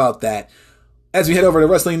 Let's talk about that. As we head over to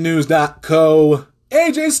WrestlingNews.co,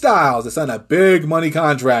 AJ Styles has signed a big money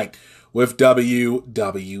contract with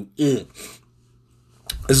WWE.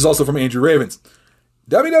 This is also from Andrew Ravens.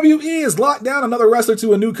 WWE has locked down another wrestler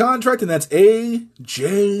to a new contract, and that's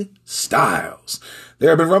AJ Styles. There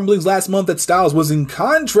have been rumblings last month that Styles was in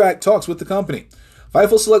contract talks with the company.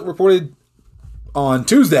 Fightful Select reported on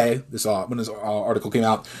Tuesday, when this article came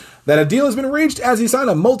out, that a deal has been reached as he signed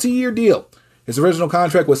a multi-year deal. His original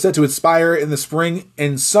contract was set to expire in the spring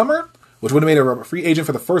and summer, which would have made him a free agent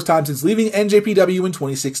for the first time since leaving NJPW in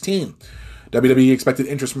 2016. WWE expected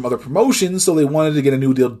interest from other promotions, so they wanted to get a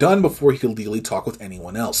new deal done before he could legally talk with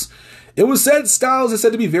anyone else. It was said Styles is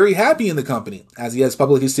said to be very happy in the company, as he has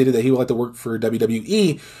publicly stated that he would like to work for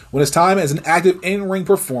WWE when his time as an active in-ring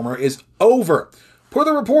performer is over. Per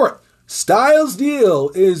the report, Styles'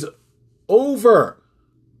 deal is over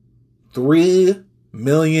 $3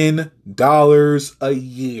 million a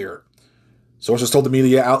year. Sources told the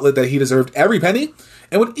media outlet that he deserved every penny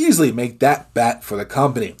and would easily make that back for the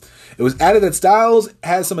company. It was added that Styles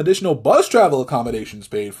has some additional bus travel accommodations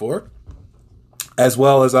paid for, as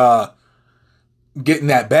well as getting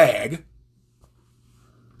that bag.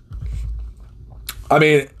 I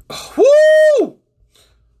mean, whoo!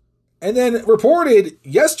 And then reported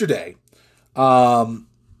yesterday, several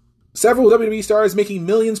WWE stars making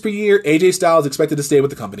millions per year. AJ Styles expected to stay with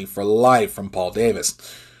the company for life, from Paul Davis,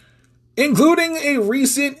 including a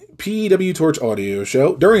recent PW Torch audio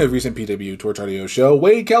show. During a recent PW Torch audio show,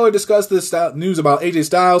 Wade Keller discussed this news about AJ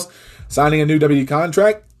Styles signing a new WWE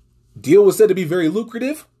contract. Deal was said to be very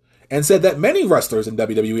lucrative, and said that many wrestlers in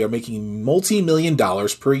WWE are making multi-million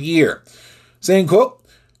dollars per year. Saying, quote,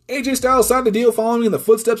 AJ Styles signed a deal following in the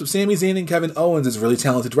footsteps of Sami Zayn and Kevin Owens as really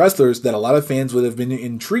talented wrestlers that a lot of fans would have been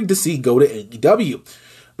intrigued to see go to AEW.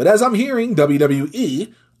 But as I'm hearing,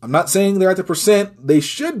 WWE, I'm not saying they're at the percent they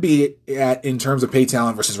should be at in terms of pay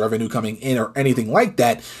talent versus revenue coming in or anything like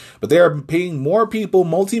that, but they are paying more people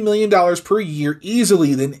multi-million dollars per year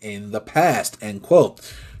easily than in the past, end quote.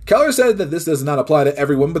 Keller said that this does not apply to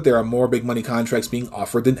everyone, but there are more big money contracts being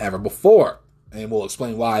offered than ever before. And we'll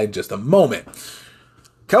explain why in just a moment.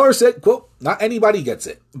 Keller said, quote, not anybody gets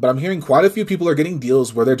it, but I'm hearing quite a few people are getting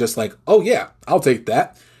deals where they're just like, oh yeah, I'll take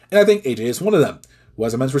that. And I think AJ is one of them, who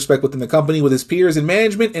has immense respect within the company with his peers and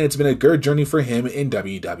management, and it's been a good journey for him in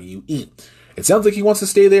WWE. It sounds like he wants to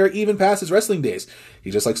stay there even past his wrestling days. He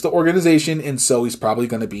just likes the organization, and so he's probably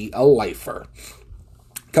going to be a lifer.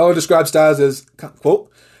 Keller describes Styles as, quote,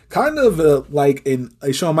 kind of like in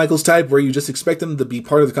a Shawn Michaels type where you just expect him to be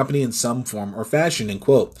part of the company in some form or fashion, end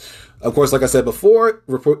quote. Of course, like I said before,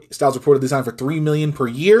 Styles reportedly signed for $3 million per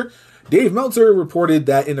year. Dave Meltzer reported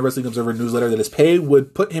that in the Wrestling Observer newsletter that his pay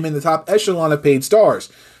would put him in the top echelon of paid stars.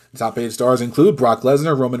 The top paid stars include Brock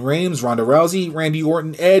Lesnar, Roman Reigns, Ronda Rousey, Randy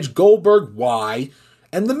Orton, Edge, Goldberg,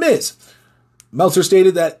 and The Miz. Meltzer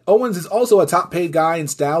stated that Owens is also a top paid guy and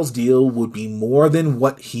Styles' deal would be more than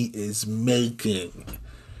what he is making.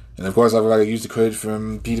 And of course, I've got to use the code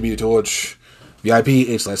from PW Torch, VIP,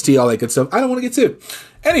 H/T, all that good stuff. I don't want to get to.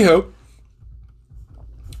 Anywho,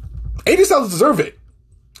 AJ Styles deserves it.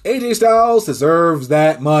 AJ Styles deserves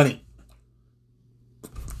that money.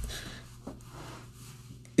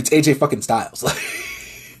 It's AJ fucking Styles.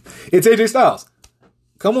 It's AJ Styles.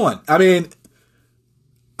 Come on. I mean,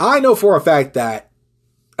 I know for a fact that,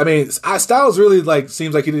 Styles really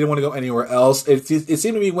seems like he didn't want to go anywhere else. It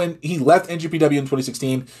seemed to me when he left NJPW in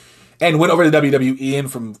 2016 and went over to WWE,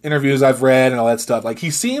 and from interviews I've read and all that stuff, he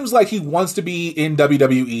seems like he wants to be in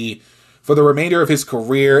WWE for the remainder of his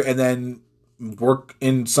career and then work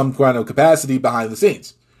in some kind of capacity behind the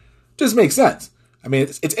scenes. Just makes sense.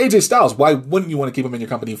 It's AJ Styles. Why wouldn't you want to keep him in your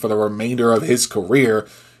company for the remainder of his career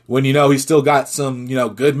when you know he's still got some,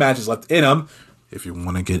 good matches left in him? If you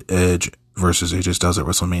want to get Edge versus AJ Styles at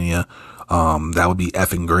WrestleMania, that would be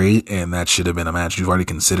effing great, and that should have been a match you've already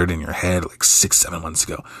considered in your head 6-7 months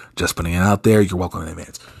ago. Just putting it out there. You're welcome in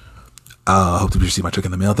advance. Hope to receive my check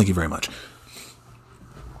in the mail. Thank you very much.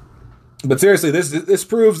 But seriously, this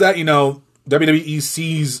proves that, WWE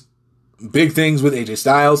sees big things with AJ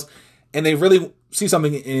Styles, and they really see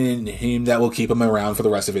something in him that will keep him around for the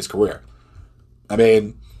rest of his career.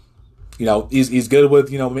 He's good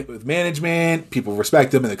with, with management. People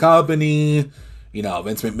respect him in the company.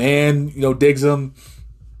 Vince McMahon, digs him.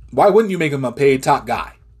 Why wouldn't you make him a paid top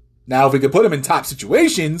guy? Now, if we could put him in top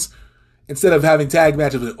situations, instead of having tag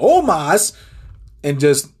matches with Omos, and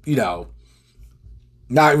just,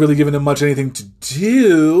 not really giving him much anything to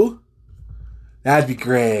do, that'd be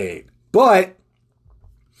great. But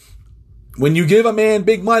when you give a man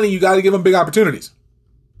big money, you got to give him big opportunities.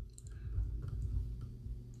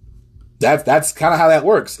 That's kind of how that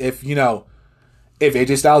works. If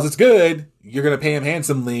AJ Styles is good, you're going to pay him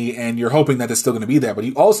handsomely, and you're hoping that it's still going to be there. But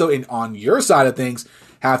you also, on your side of things,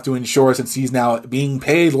 have to ensure, since he's now being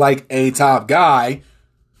paid like a top guy,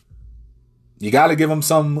 You got to give him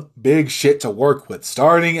some big shit to work with,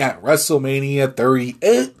 starting at WrestleMania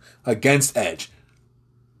 38 against Edge.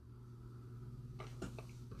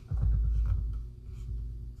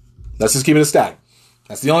 Let's just keep it a stack.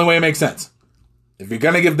 That's the only way it makes sense. If you're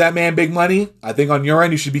going to give that man big money, I think on your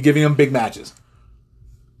end, you should be giving him big matches.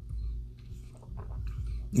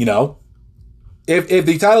 You know, if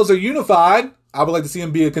the titles are unified, I would like to see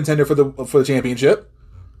him be a contender for the championship.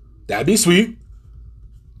 That'd be sweet.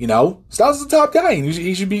 You know, Styles is a top guy, and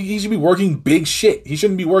he should be working big shit. He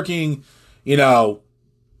shouldn't be working, you know,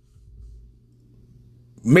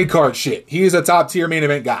 mid-card shit. He is a top-tier main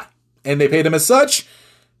event guy, and they paid him as such,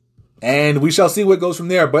 and we shall see what goes from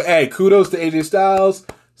there. But hey, kudos to AJ Styles,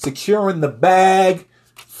 securing the bag.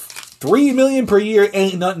 $3 million per year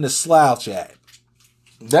ain't nothing to slouch at.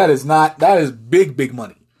 That is big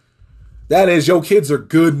money. That is, your kids are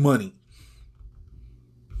good money.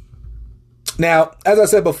 Now, as I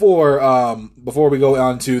said before we go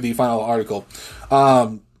on to the final article,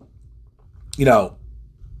 you know,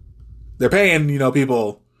 they're paying, you know,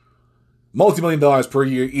 people multi-million dollars per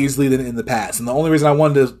year easily than in the past. And the only reason I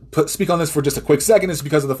wanted to speak on this for just a quick second is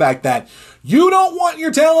because of the fact that you don't want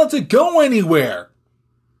your talent to go anywhere.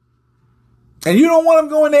 And you don't want them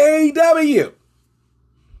going to AEW.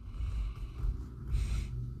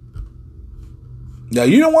 Now,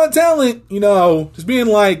 you don't want talent, you know, just being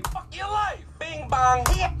like, Fuck your life. Bing bong.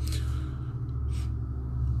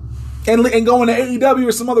 and going to AEW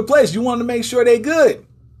or some other place. You want to make sure they're good.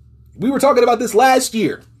 We were talking about this last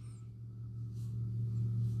year.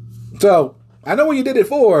 So, I know what you did it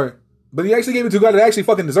for, but you actually gave it to a guy that actually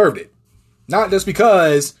fucking deserved it. Not just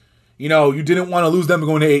because, you know, you didn't want to lose them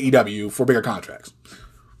going to AEW for bigger contracts.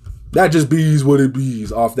 That just bees what it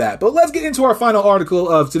bees off that. But let's get into our final article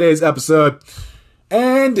of today's episode.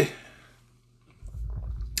 And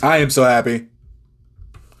I am so happy.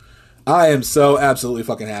 I am so absolutely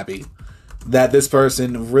fucking happy that this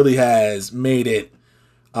person really has made it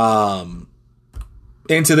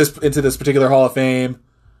into this particular Hall of Fame.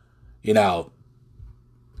 You know,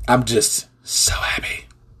 I'm just so happy.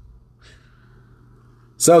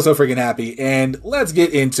 So freaking happy. And let's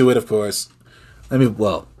get into it, of course. I'm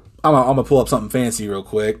gonna pull up something fancy real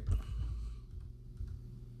quick.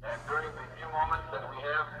 And during the few moments that we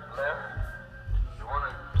have left, we want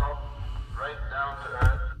to talk right down to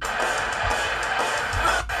earth.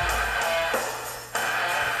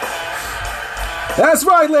 That's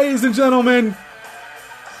right, ladies and gentlemen.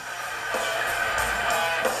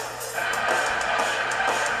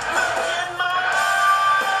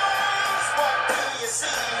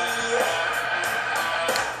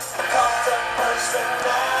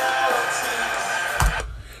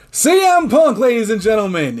 CM Punk, ladies and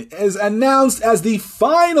gentlemen, is announced as the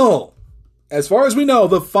final, as far as we know,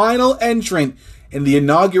 the final entrant in the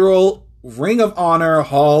inaugural Ring of Honor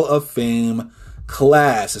Hall of Fame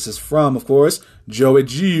class. This is from, of course, Joey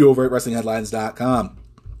G over at WrestlingHeadlines.com.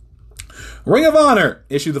 Ring of Honor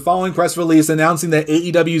issued the following press release announcing that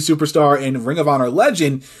AEW superstar and Ring of Honor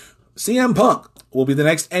legend CM Punk will be the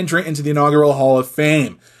next entrant into the inaugural Hall of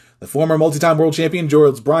Fame. The former multi-time world champion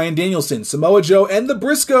joins Bryan Danielson, Samoa Joe, and the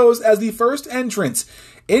Briscoes as the first entrants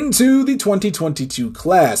into the 2022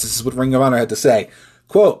 class. This is what Ring of Honor had to say.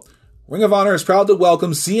 Quote, Ring of Honor is proud to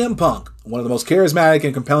welcome CM Punk, one of the most charismatic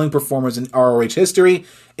and compelling performers in ROH history,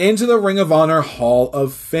 into the Ring of Honor Hall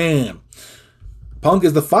of Fame. Punk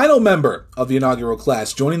is the final member of the inaugural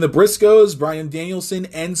class, joining the Briscoes, Bryan Danielson,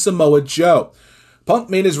 and Samoa Joe.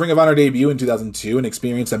 Punk made his Ring of Honor debut in 2002 and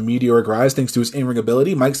experienced a meteoric rise thanks to his in-ring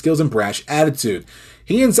ability, mic skills, and brash attitude.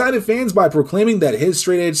 He incited fans by proclaiming that his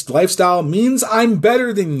straight-edge lifestyle means I'm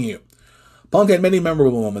better than you. Punk had many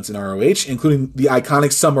memorable moments in ROH, including the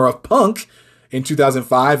iconic Summer of Punk in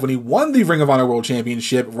 2005 when he won the Ring of Honor World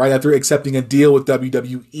Championship right after accepting a deal with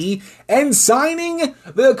WWE and signing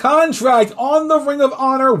the contract on the Ring of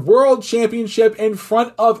Honor World Championship in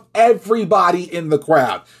front of everybody in the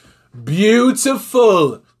crowd.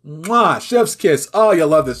 Beautiful. Mwah, chef's kiss. Oh, you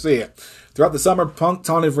love to see it. Throughout the summer, Punk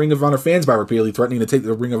taunted Ring of Honor fans by repeatedly threatening to take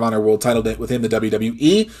the Ring of Honor World title with him to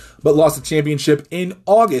WWE, but lost the championship in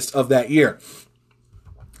August of that year.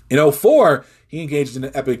 In 2004, he engaged in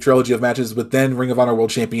an epic trilogy of matches with then Ring of Honor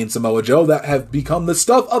World Champion Samoa Joe that have become the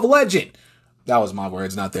stuff of legend. That was my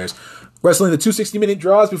words, not theirs. Wrestling the 2 60-minute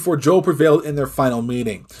draws before Joe prevailed in their final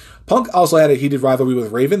meeting. Punk also had a heated rivalry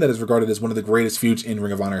with Raven that is regarded as one of the greatest feuds in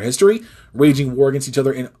Ring of Honor history, waging war against each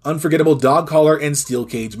other in unforgettable dog collar and steel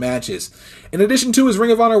cage matches. In addition to his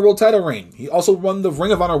Ring of Honor World title reign, he also won the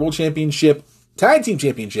Ring of Honor World Championship, Tag Team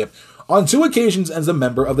Championship, on 2 occasions as a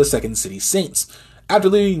member of the Second City Saints. After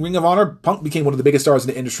leaving Ring of Honor, Punk became one of the biggest stars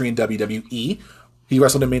in the industry in WWE. He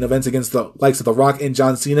wrestled in main events against the likes of The Rock and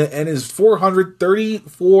John Cena, and his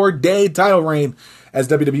 434-day title reign as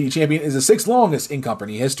WWE Champion is the 6th longest in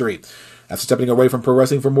company history. After stepping away from pro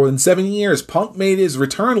wrestling for more than 7 years, Punk made his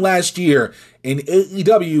return last year in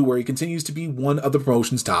AEW, where he continues to be one of the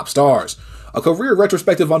promotion's top stars. A career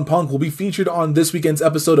retrospective on Punk will be featured on this weekend's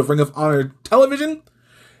episode of Ring of Honor Television,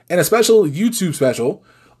 and a special YouTube special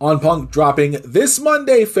on Punk dropping this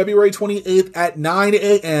Monday, February 28th at 9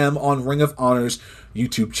 a.m. on Ring of Honor's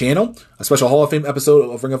YouTube channel. A special Hall of Fame episode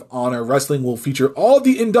of Ring of Honor Wrestling will feature all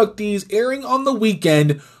the inductees, airing on the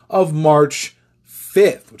weekend of March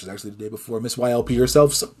 5th, which is actually the day before Miss YLP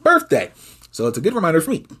herself's birthday. So it's a good reminder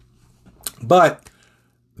for me. But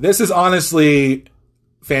this is honestly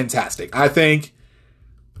fantastic. I think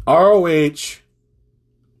ROH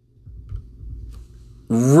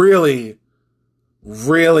really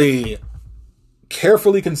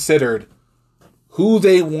carefully considered who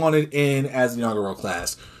they wanted in as the inaugural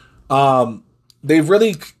class. They've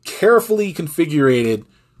really carefully configured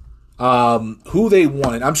who they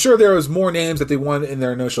wanted. I'm sure there was more names that they wanted in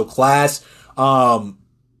their initial class.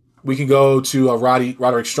 We can go to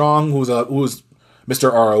Roderick Strong, who was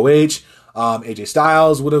Mr. ROH. AJ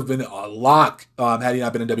Styles would have been a lock had he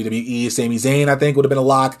not been in WWE. Sami Zayn, I think, would have been a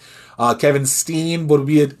lock. Kevin Steen would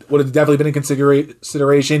have definitely been in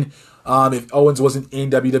consideration if Owens wasn't in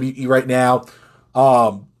WWE right now.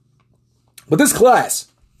 But this class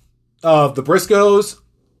of the Briscoes,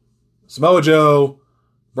 Samoa Joe,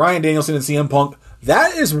 Bryan Danielson, and CM Punk,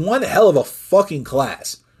 that is one hell of a fucking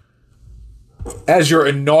class. As your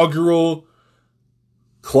inaugural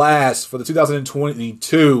class for the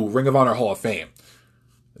 2022 Ring of Honor Hall of Fame.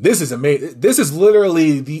 This is amazing. This is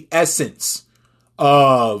literally the essence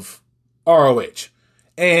of ROH.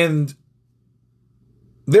 And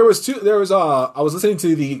I was listening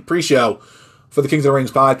to the pre-show for the Kings of the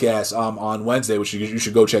Rings podcast on Wednesday, which you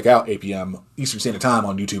should go check out, 8 p.m. Eastern Standard Time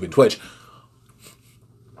on YouTube and Twitch.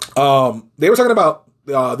 They were talking about,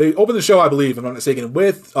 they opened the show, I believe, if I'm not mistaken,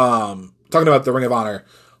 with talking about the Ring of Honor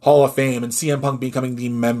Hall of Fame and CM Punk becoming the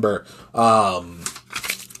member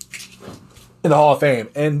in the Hall of Fame.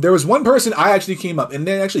 And there was one person I actually came up, and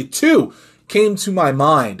then actually two came to my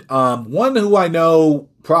mind. One who I know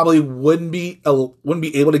probably wouldn't be able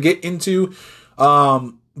to get into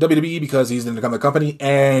WWE because he's in the company,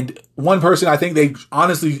 and one person I think they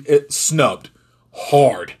honestly snubbed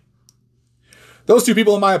hard. Those two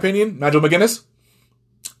people, in my opinion, Nigel McGuinness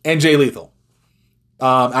and Jay Lethal.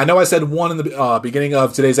 I know I said one in the beginning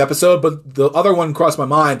of today's episode, but the other one crossed my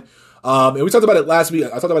mind. And we talked about it last week. I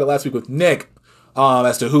talked about it last week with Nick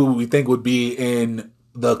as to who we think would be in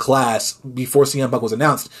the class before CM Punk was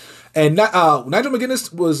announced. And Nigel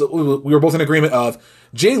McGuinness we were both in agreement of.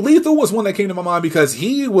 Jay Lethal was one that came to my mind because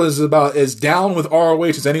he was about as down with ROH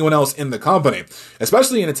as anyone else in the company,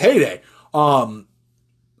 especially in its heyday.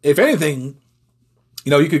 If anything,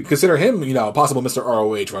 you could consider him, a possible Mr.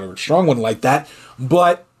 ROH, rather strong one like that.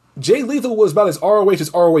 But Jay Lethal was about as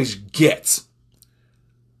ROH gets.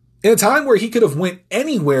 In a time where he could have went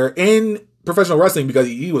anywhere in professional wrestling because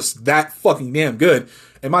he was that fucking damn good.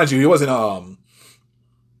 And mind you, he wasn't,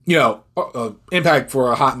 Impact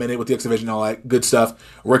for a hot minute with the X Division and all that good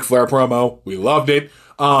stuff. Ric Flair promo, we loved it.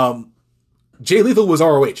 Jay Lethal was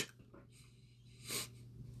ROH.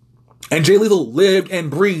 And Jay Lethal lived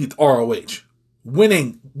and breathed ROH.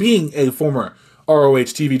 Winning, being a former ROH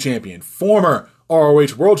TV champion, former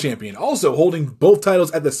ROH world champion, also holding both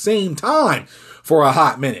titles at the same time for a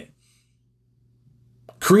hot minute.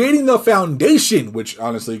 Creating the foundation, which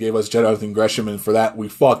honestly gave us Jonathan Gresham, and for that we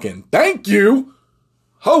fucking thank you.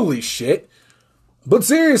 Holy shit. But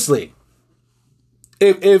seriously,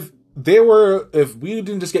 if we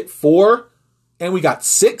didn't just get 4 and we got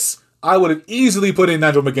 6, I would have easily put in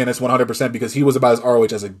Nigel McGuinness 100% because he was about as ROH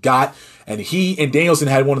as it got. And he and Danielson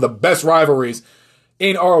had one of the best rivalries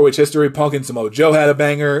in ROH history. Punk and Samoa Joe had a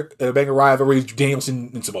banger rivalry.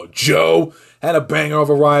 Danielson and Samoa Joe had a banger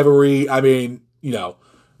of a rivalry. I mean,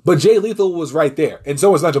 but Jay Lethal was right there. And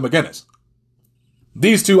so was Nigel McGuinness.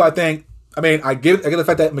 These two, I think, I get the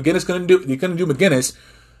fact that McGuinness couldn't do McGuinness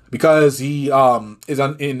because he is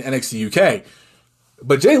in NXT UK.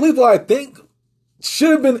 But Jay Lethal, I think,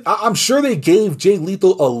 should have been. I'm sure they gave Jay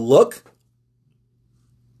Lethal a look,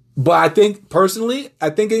 but I think personally,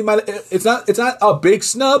 it's not a big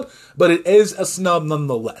snub, but it is a snub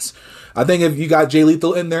nonetheless. I think if you got Jay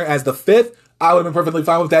Lethal in there as the 5th, I would have been perfectly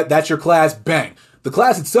fine with that. That's your class, bang. The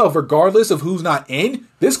class itself, regardless of who's not in,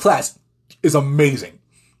 this class is amazing.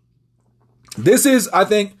 This is, I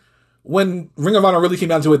think, when Ring of Honor really came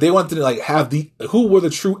down to it, they wanted to have who were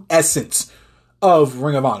the true essence of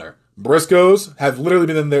Ring of Honor. Briscoes have literally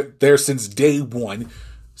been there since day one.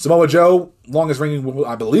 Samoa Joe,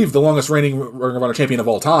 I believe the longest reigning Ring of Honor champion of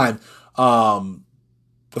all time.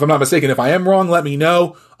 If I'm not mistaken, if I am wrong, let me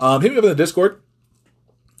know. Hit me up in the Discord.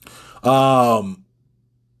 Bryan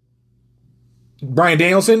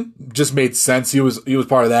Danielson just made sense. He was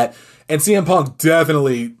part of that. And CM Punk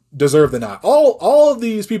definitely deserved the nod. All of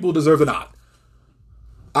these people deserve the nod.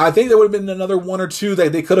 I think there would have been another one or two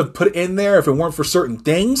that they could have put in there if it weren't for certain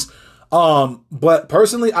things. But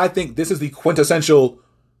personally, I think this is the quintessential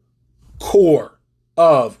core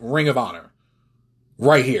of Ring of Honor.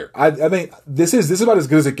 Right here. I think this is about as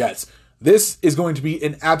good as it gets. This is going to be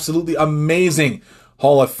an absolutely amazing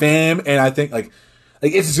Hall of Fame, and I think like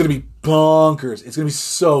it's just going to be bonkers. It's going to be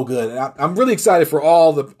so good. And I'm really excited for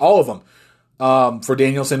all of them. For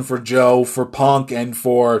Danielson, for Joe, for Punk, and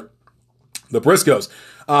for the Briscoes.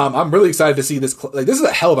 I'm really excited to see this. This is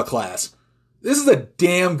a hell of a class. This is a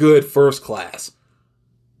damn good first class.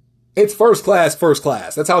 It's first class.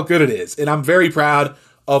 That's how good it is, and I'm very proud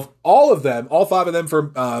of all of them, all 5 of them, for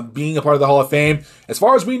being a part of the Hall of Fame. As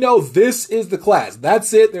far as we know, this is the class.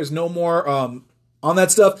 That's it. There's no more on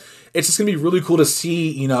that stuff. It's just going to be really cool to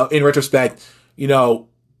see, in retrospect,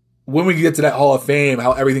 when we get to that Hall of Fame,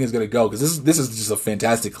 how everything is going to go. Because this is just a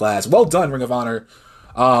fantastic class. Well done, Ring of Honor,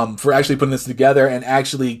 for actually putting this together and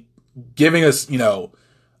actually giving us, a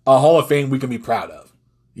Hall of Fame we can be proud of.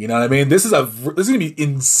 You know what I mean? This is going to be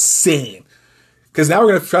insane. Because now we're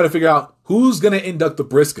going to try to figure out who's going to induct the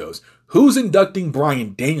Briscoes, who's inducting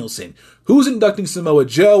Bryan Danielson, who's inducting Samoa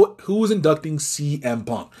Joe, who's inducting CM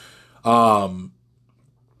Punk.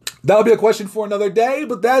 That'll be a question for another day,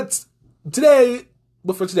 but that's today.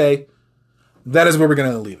 But for today, that is where we're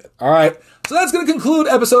going to leave it. All right. So that's going to conclude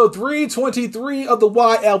episode 323 of the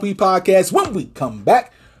YLP podcast. When we come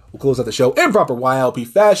back, we'll close out the show in proper YLP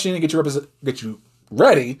fashion and get you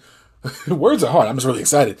ready. Words are hard. I'm just really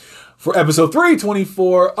excited for episode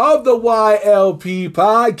 324 of the YLP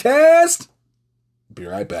podcast. Be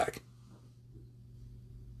right back.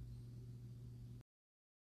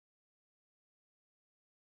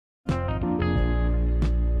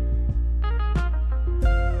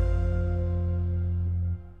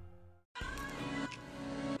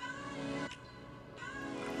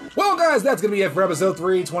 Well, guys, that's going to be it for episode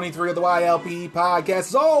 323 of the YLP podcast.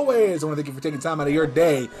 As always, I want to thank you for taking time out of your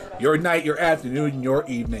day, your night, your afternoon, your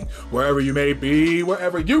evening, wherever you may be,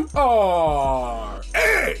 wherever you are.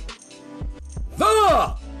 Hey!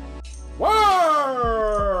 The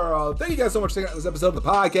world! Thank you guys so much for checking out this episode of the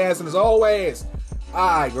podcast. And as always,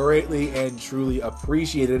 I greatly and truly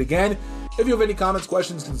appreciate it. Again, if you have any comments,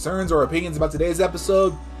 questions, concerns, or opinions about today's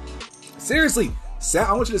episode, seriously,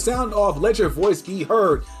 I want you to sound off, let your voice be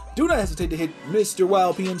heard. Do not hesitate to hit Mr.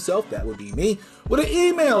 YLP himself, that would be me, with an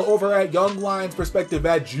email over at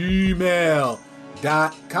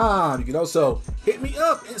younglionsperspective@gmail.com. You can also hit me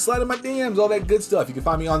up and slide in my DMs, all that good stuff. You can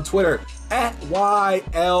find me on Twitter at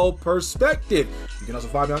YLPerspective. You can also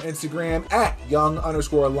find me on Instagram at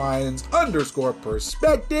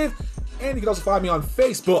young_lions_perspective. And you can also find me on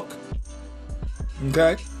Facebook.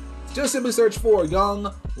 Okay? Just simply search for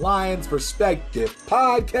Young Lions Perspective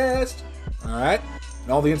Podcast. All right?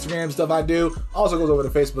 And all the Instagram stuff I do also goes over to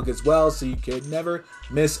Facebook as well, so you can never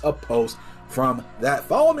miss a post from that.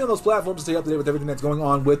 Follow me on those platforms to stay up to date with everything that's going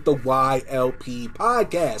on with the YLP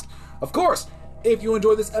Podcast. Of course, if you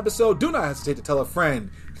enjoyed this episode, do not hesitate to tell a friend.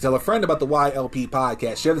 Tell a friend about the YLP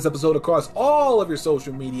Podcast. Share this episode across all of your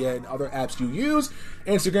social media and other apps you use.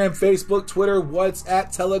 Instagram, Facebook, Twitter,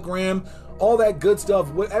 WhatsApp, Telegram, all that good stuff,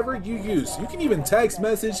 whatever you use. You can even text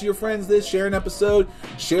message your friends this, share an episode,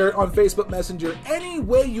 share it on Facebook Messenger, any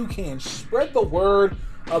way you can. Spread the word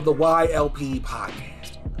of the YLP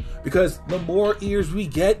Podcast. Because the more ears we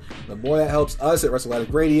get, the more that helps us at Wrestle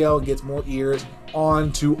Addict Radio and gets more ears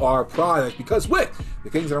onto our product. Because with the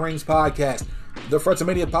Kings of the Rings podcast, the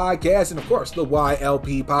Fretzelmania podcast, and of course the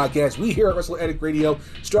YLP podcast, we here at Wrestle Addict Radio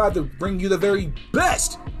strive to bring you the very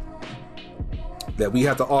best that we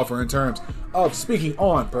have to offer in terms of speaking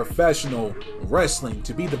on professional wrestling,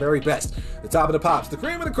 to be the very best, the top of the pops, the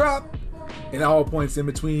cream of the crop, and all points in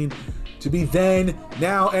between, to be then,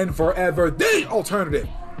 now, and forever the alternative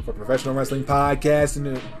for professional wrestling podcasts.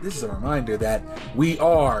 And this is a reminder that we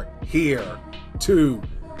are here to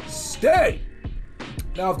stay.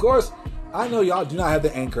 Now, of course, I know y'all do not have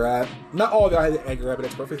the Anchor app. Not all of y'all have the Anchor app, but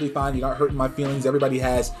it's perfectly fine. You're not hurting my feelings. Everybody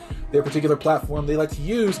has their particular platform they like to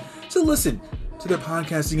use to listen to their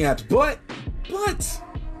podcasting apps. But,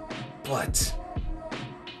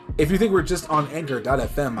 if you think we're just on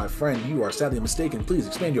Anchor.fm, my friend, you are sadly mistaken. Please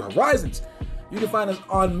expand your horizons You can find us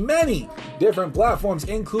on many different platforms,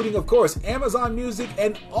 including, of course, Amazon Music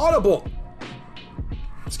and Audible.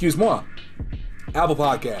 Excuse me. Apple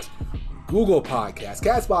Podcasts, Google Podcasts,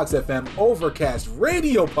 Castbox FM, Overcast,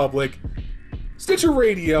 Radio Public, Stitcher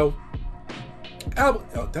Radio, Apple,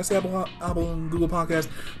 that's Apple and Google Podcasts.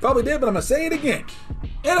 Probably did, but I'm going to say it again.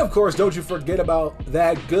 And of course, don't you forget about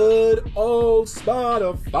that good old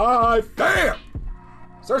Spotify fam.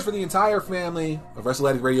 Search for the entire family of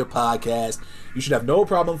WrestleAddict Radio Podcast. You should have no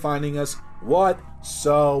problem finding us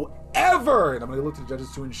whatsoever. And I'm going to look to the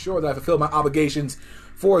judges to ensure that I fulfill my obligations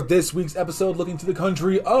for this week's episode, looking to the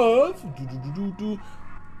country of the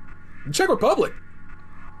Czech Republic,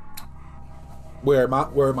 where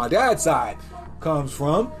my dad's side comes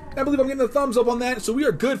from. I believe I'm getting a thumbs up on that, so we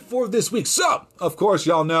are good for this week. So, of course,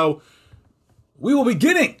 y'all know we will be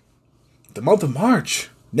beginning the month of March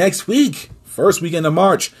next week, first weekend of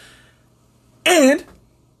March. And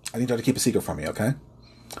I need y'all to keep a secret from me, okay?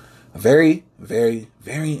 A very, very,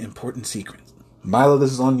 very important secret. Milo,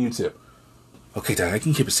 this is on you too. Okay, Dad, I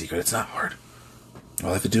can keep a secret. It's not hard.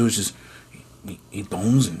 All I have to do is just eat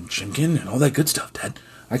bones and chicken and all that good stuff, Dad.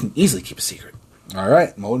 I can easily keep a secret. All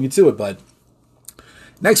right, I'm holding you to it, bud.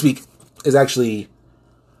 Next week is actually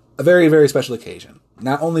a very, very special occasion.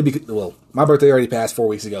 Not only because, well, my birthday already passed 4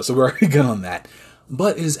 weeks ago, so we're already good on that.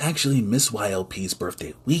 But it is actually Miss YLP's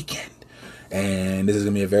birthday weekend. And this is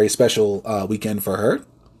going to be a very special weekend for her.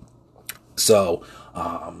 So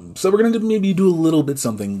we're going to maybe do a little bit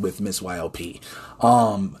something with Miss YLP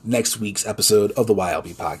next week's episode of the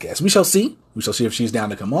YLP podcast. We shall see. We shall see if she's down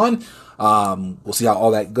to come on. We'll see how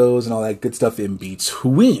all that goes and all that good stuff in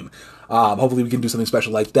between. Hopefully we can do something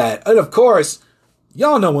special like that. And of course,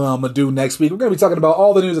 y'all know what I'm going to do next week. We're going to be talking about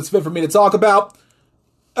all the news that's fit for me to talk about.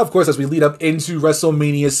 Of course, as we lead up into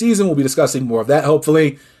WrestleMania season, we'll be discussing more of that,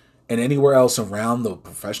 hopefully. And anywhere else around the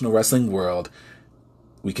professional wrestling world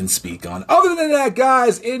we can speak on. Other than that,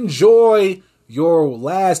 guys, enjoy your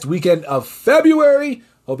last weekend of February.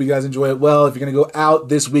 Hope you guys enjoy it well. If you're going to go out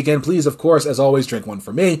this weekend, please, of course, as always, drink one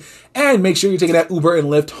for me. And make sure you're taking that Uber and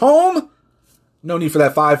Lyft home. No need for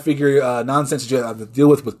that 5-figure nonsense you have to deal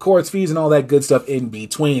with courts, fees, and all that good stuff in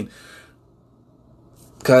between.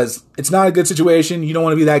 Because it's not a good situation. You don't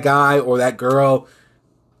want to be that guy or that girl.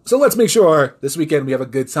 So let's make sure this weekend we have a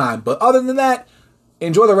good time. But other than that,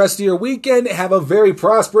 enjoy the rest of your weekend. Have a very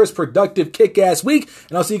prosperous, productive, kick-ass week.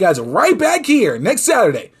 And I'll see you guys right back here next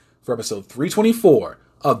Saturday for episode 324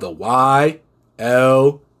 of the YLP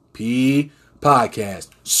podcast.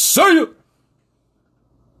 See you!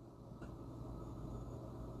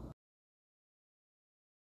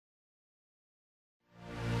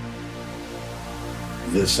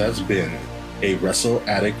 This has been a Wrestle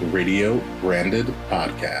Addict Radio branded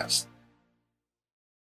podcast.